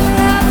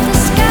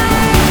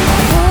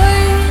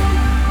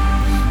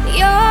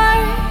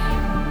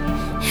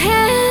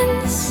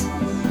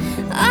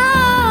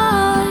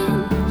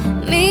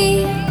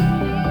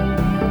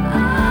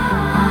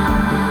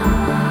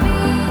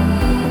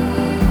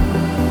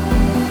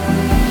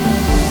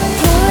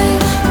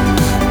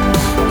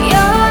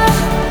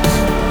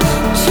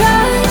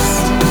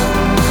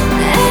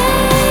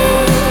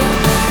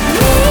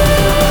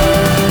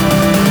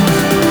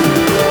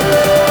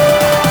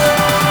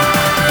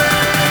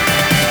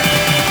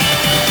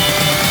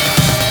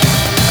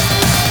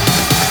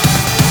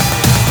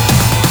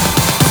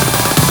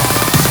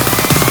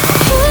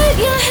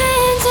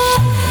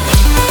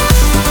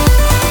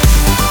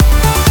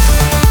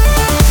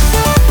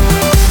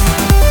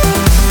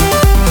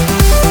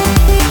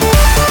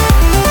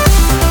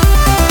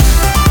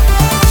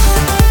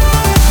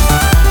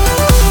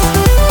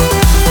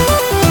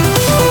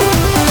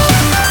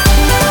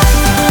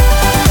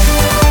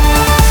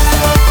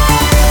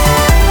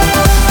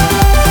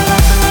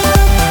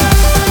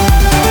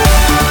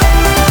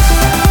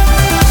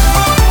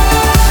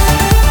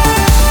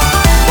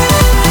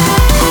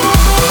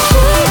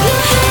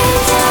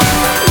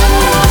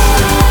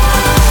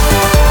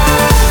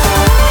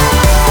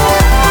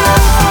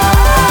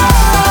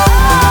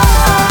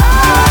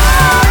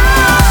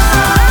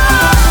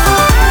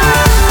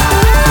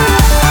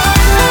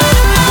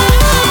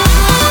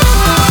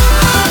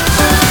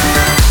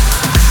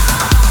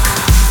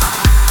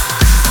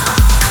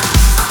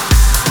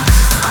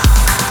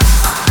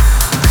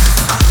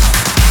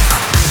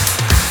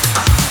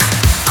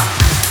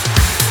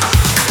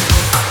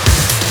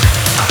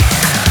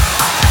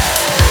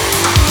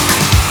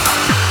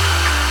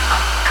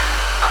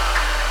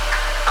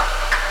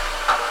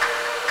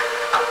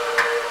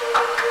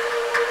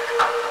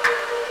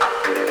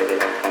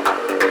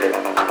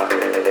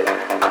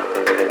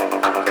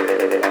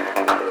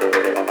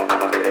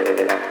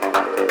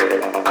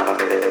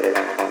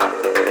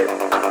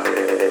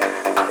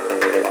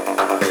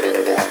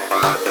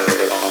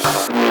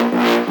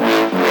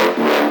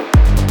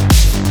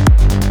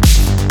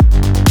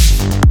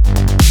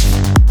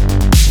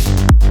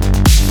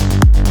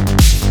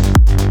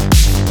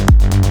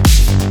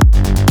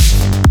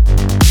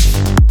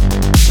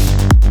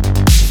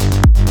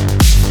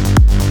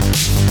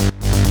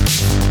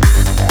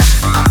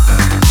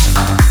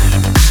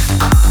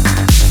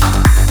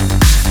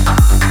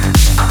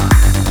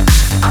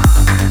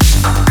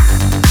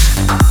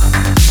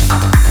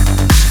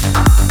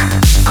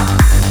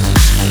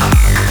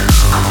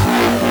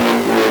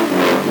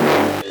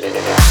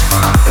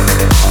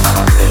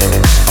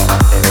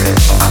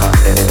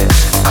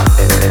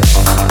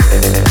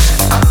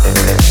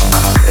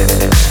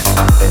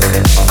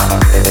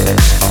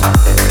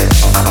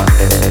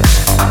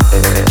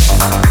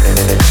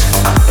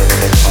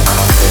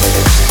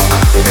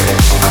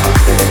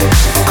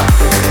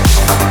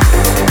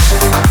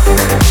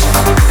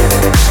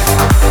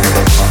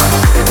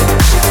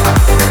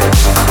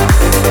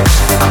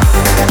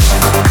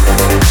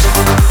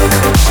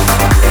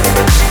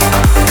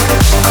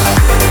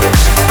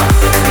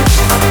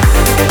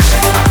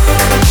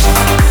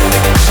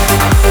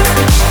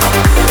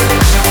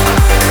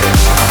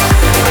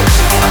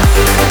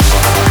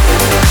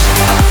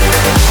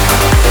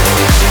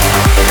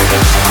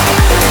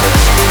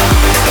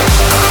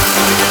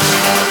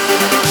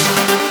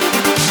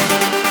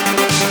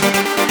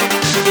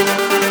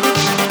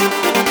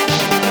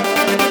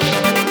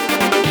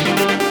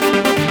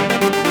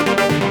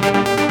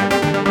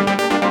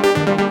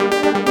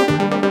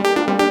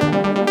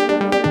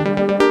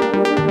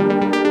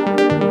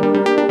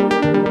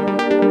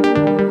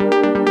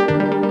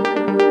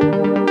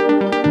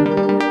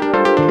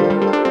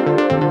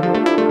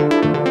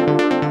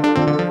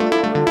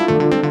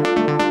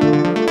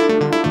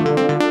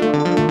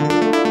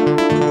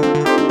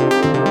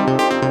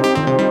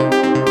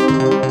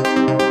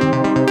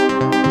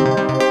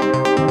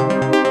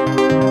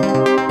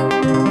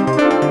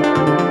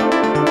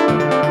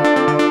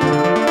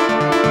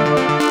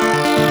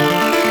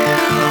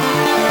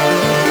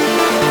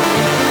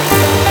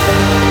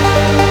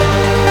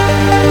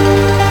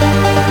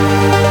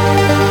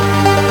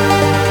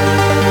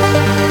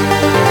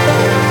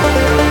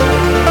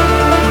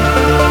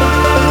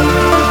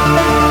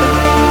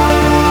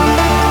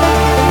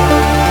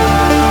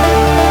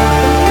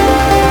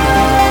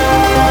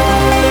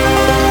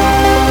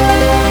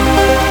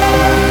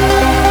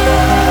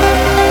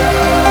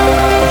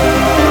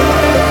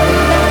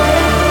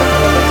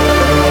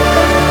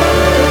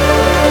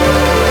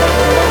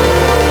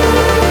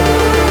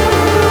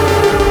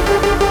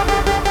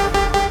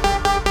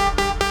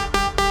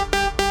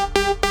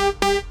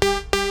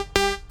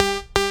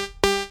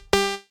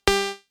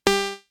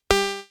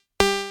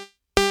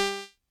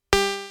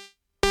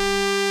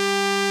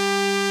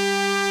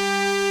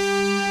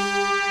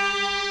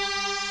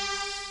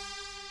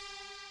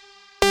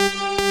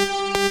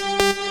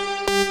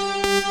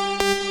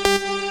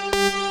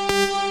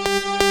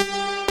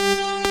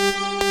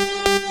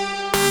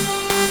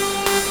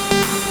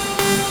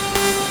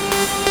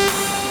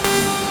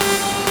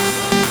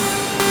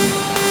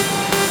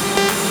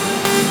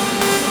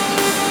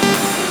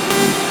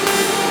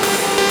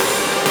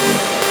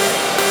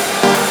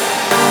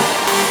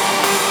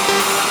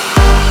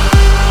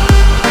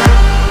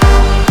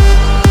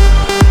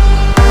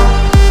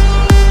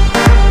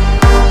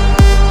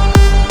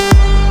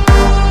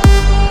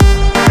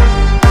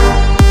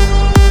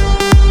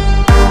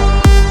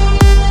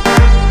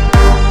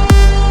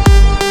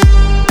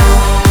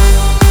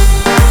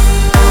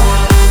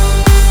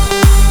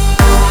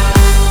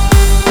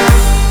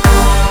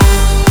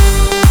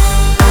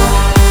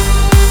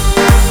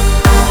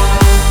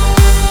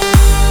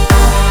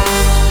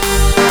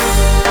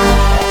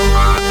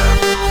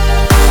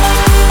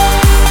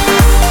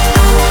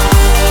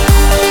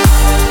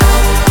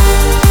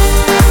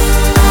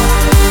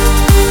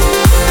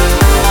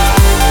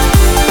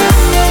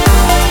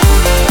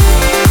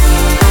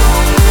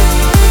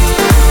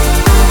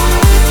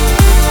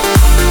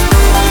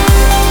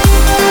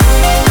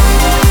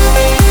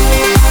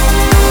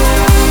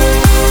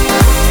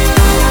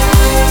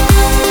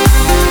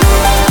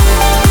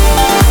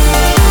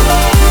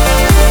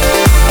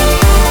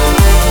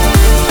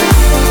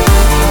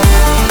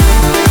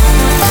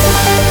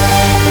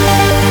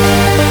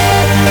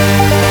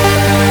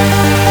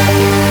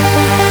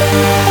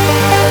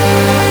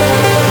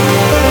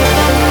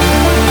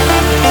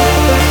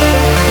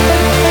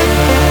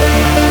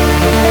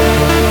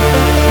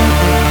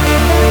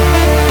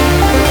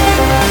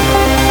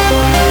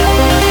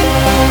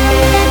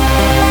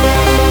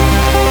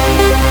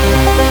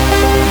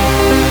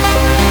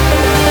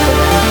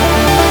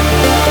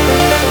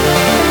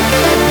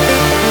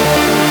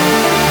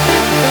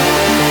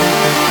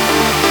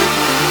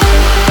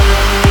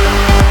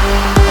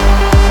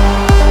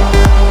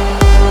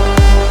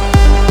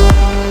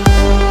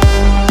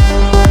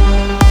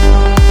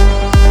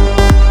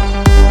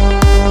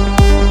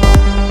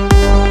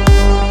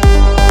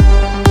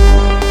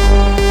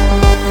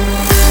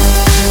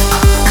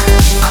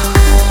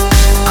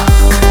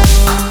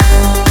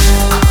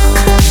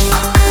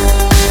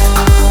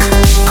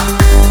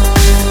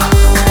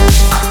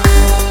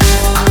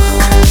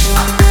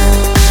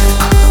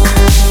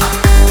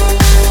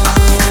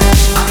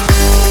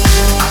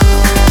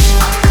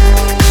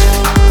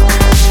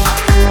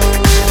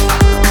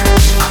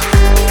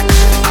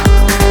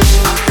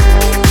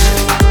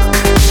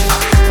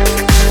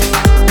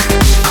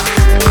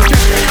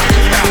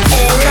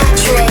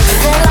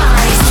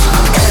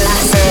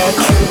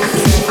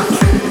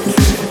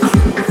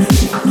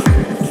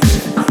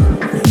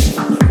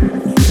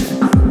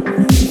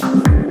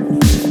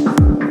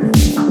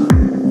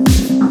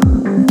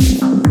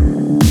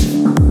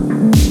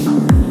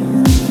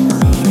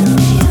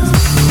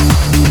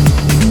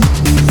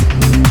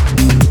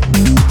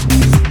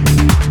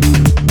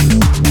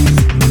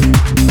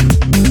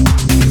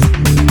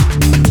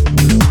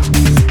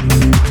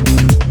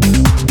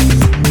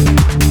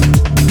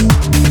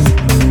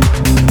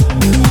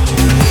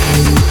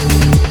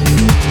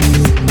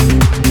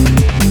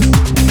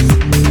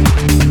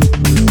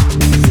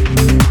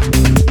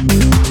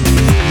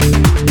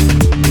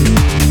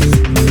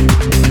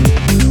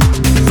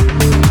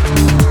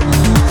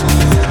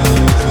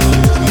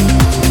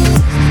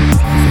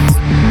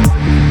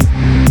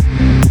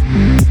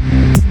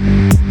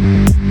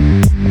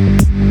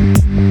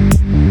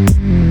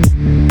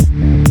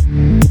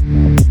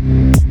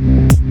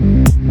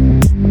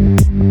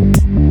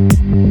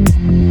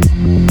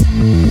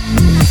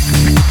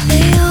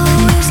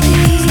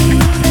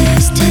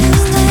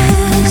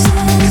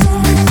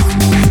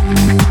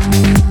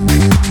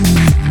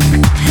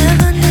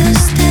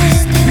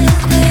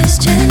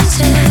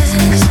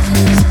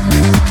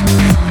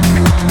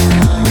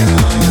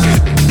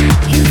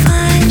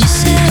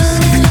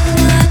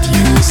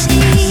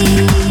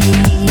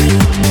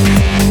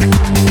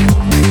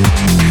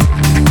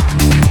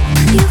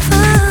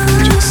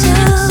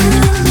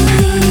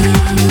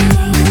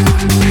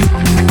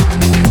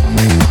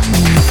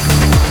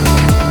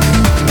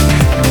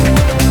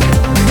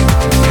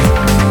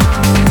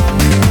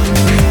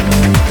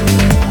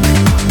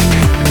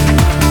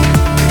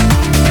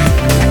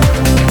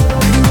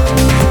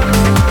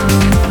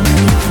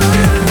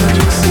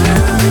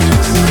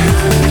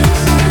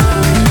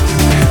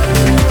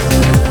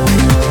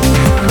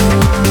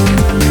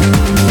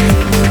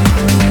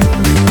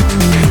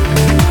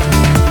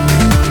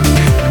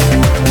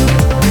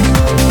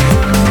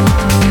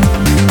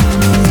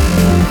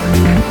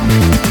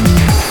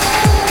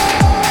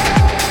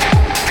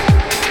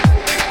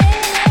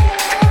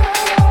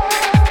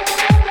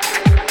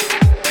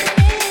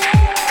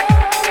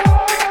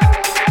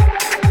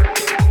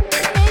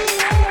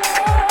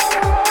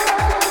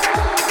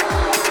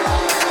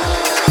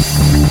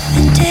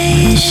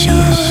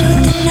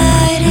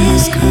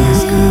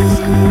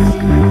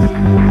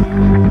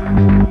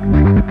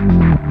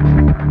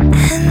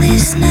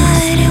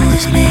 that it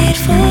was made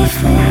for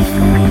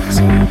fools.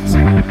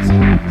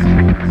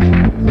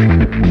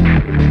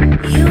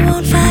 You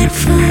won't find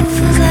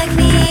fools like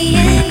me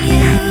and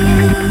you.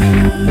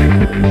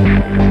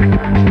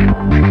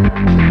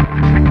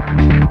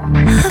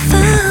 I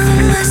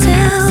found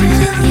myself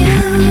in you.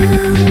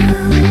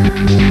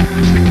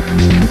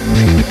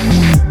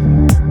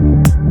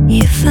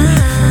 You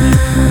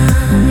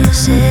found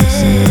yourself.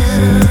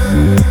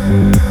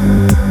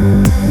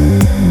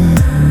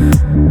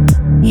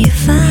 You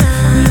found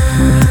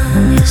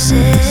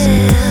yourself.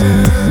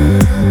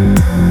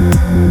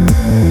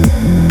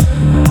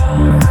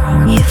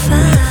 You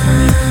found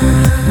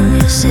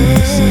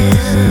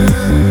yourself.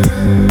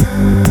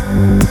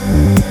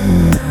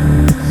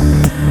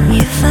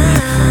 You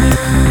found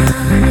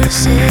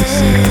yourself.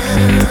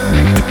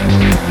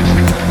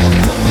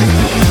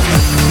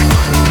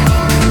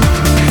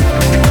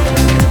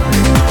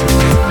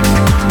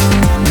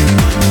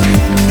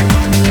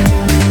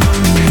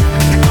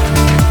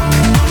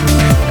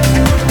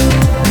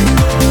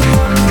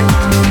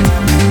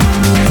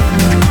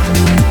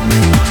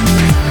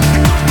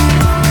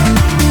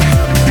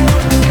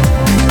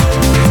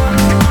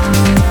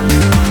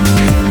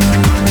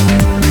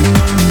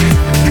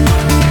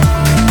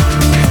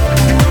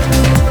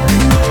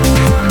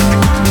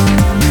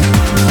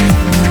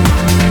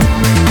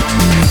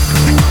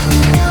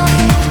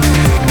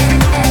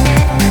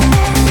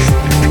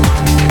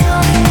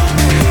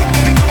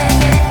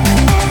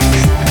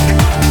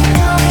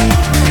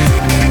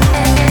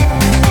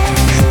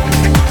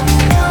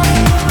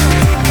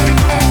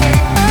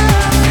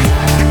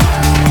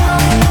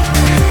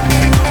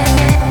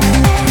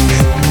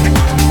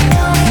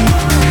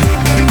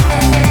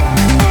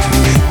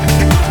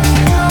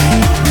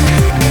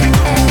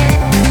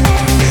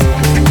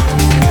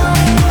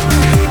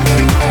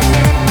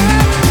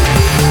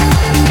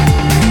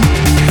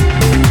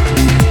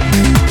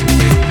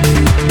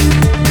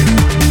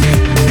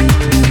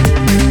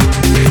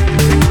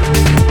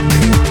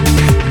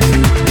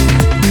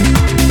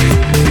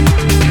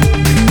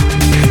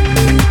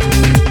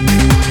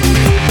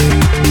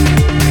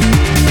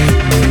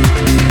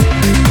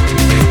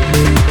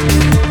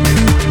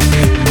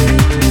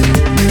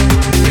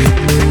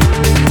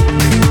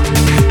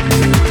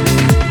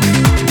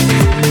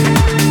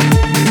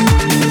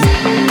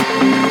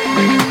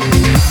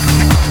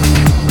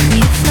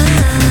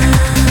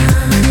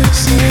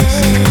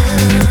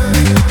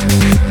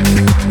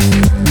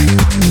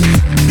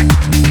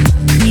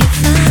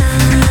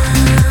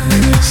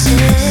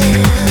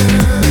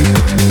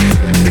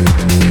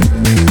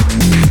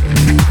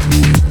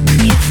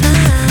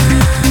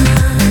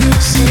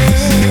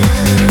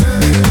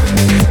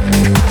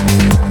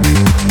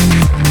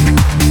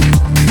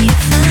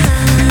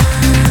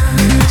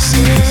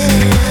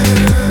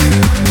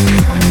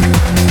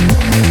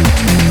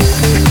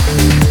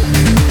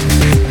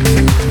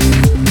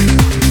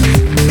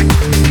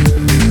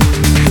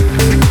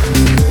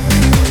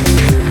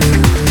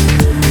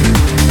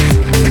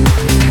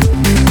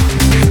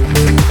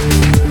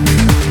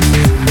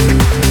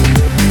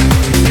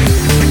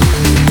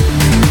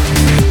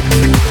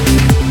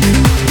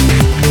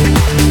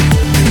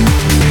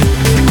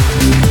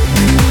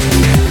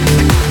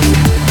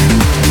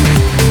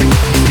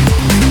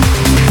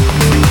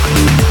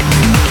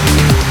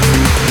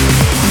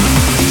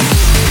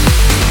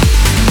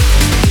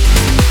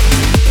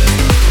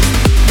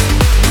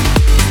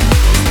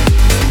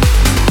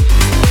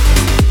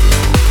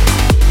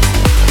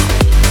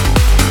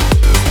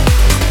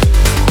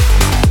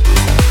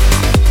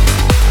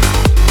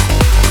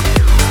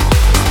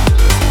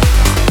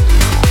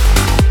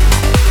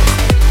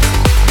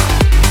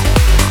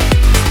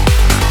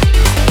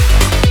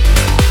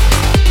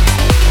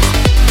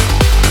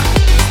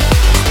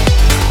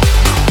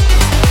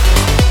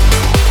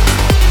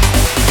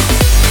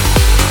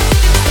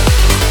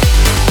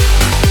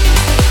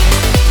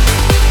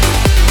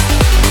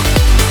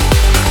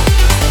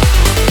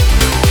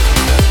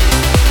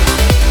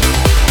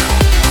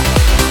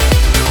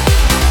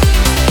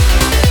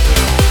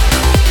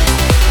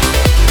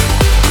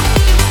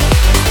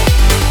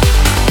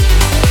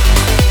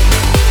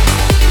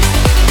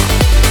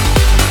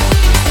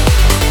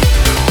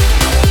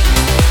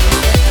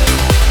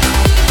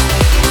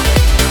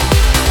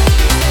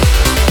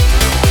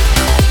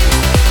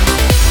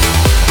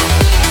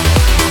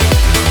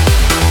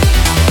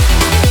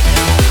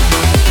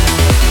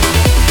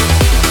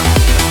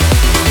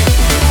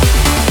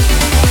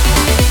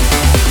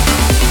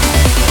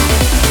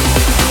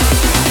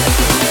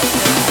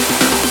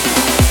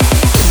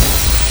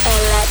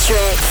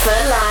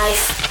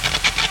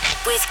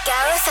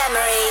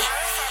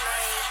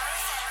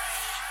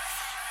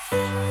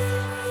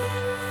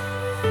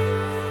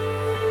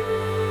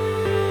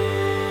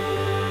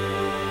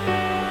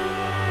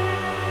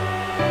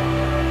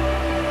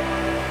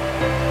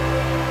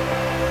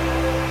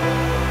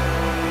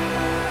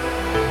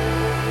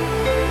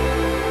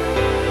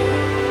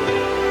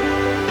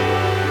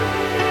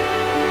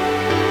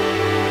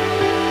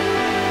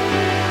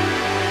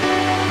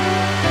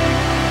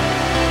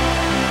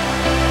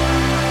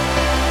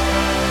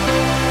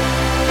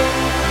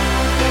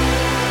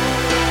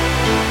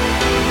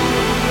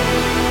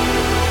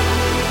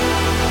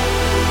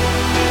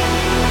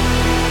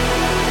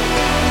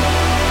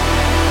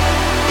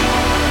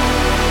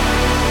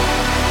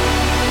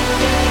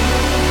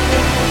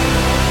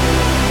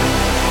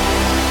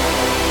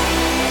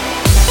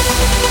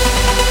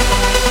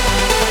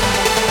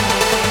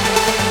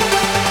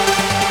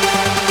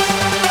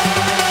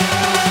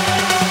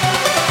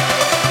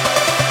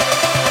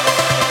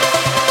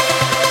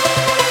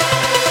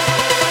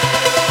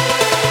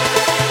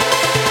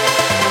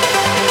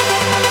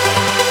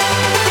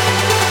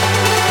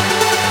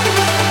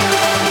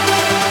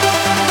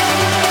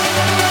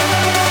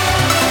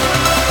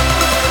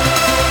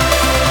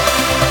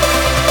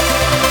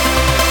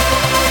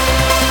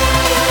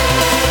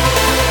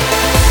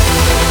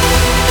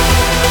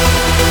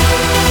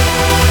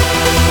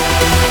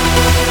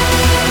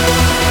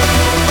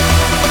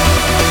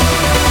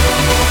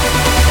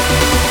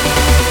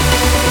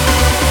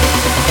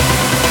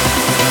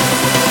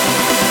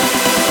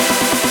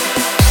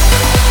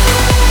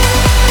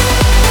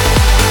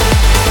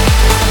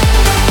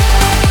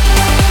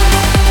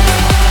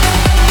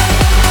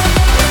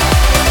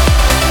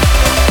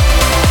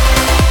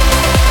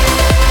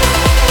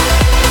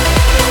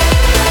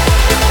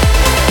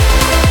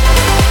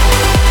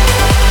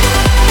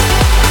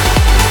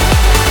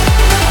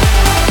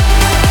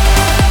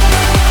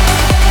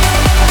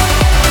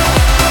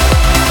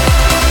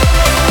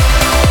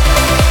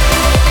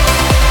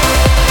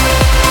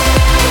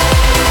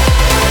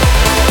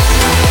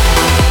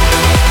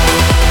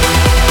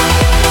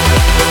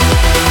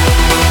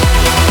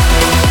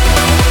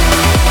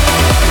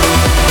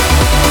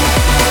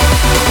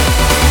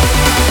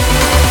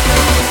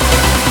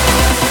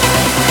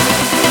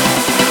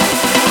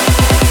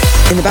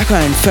 In the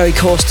background, Ferry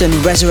Corsten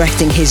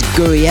resurrecting his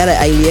Guriella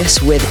alias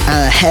with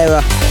Anna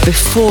Hera.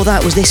 Before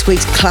that was this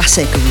week's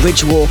classic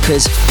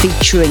Ridgewalkers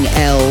featuring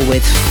Elle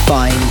with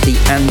Fine, the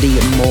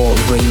Andy Moore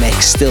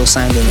remix, still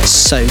sounding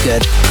so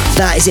good.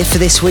 That is it for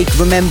this week.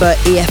 Remember,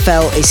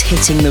 EFL is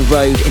hitting the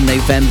road in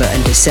November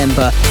and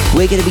December.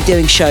 We're going to be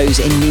doing shows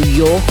in New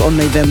York on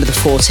November the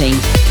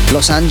 14th,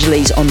 Los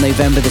Angeles on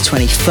November the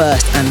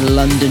 21st, and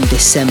London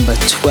December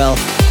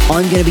 12th.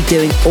 I'm going to be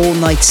doing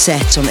all-night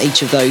sets on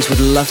each of those. Would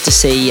love to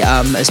see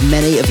as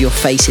many of your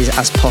faces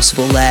as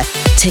possible there.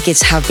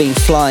 Tickets have been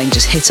flying.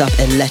 Just hit up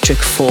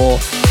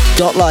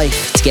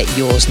electric4.life to get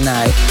yours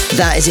now.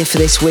 That is it for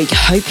this week.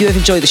 Hope you have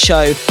enjoyed the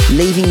show.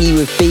 Leaving you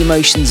with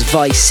B-Motion's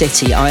Vice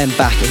City. I am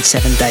back in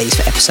 7 days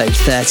for episode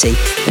 30.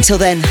 Until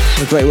then,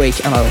 have a great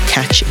week and I will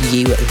catch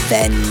you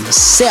then.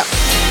 See ya!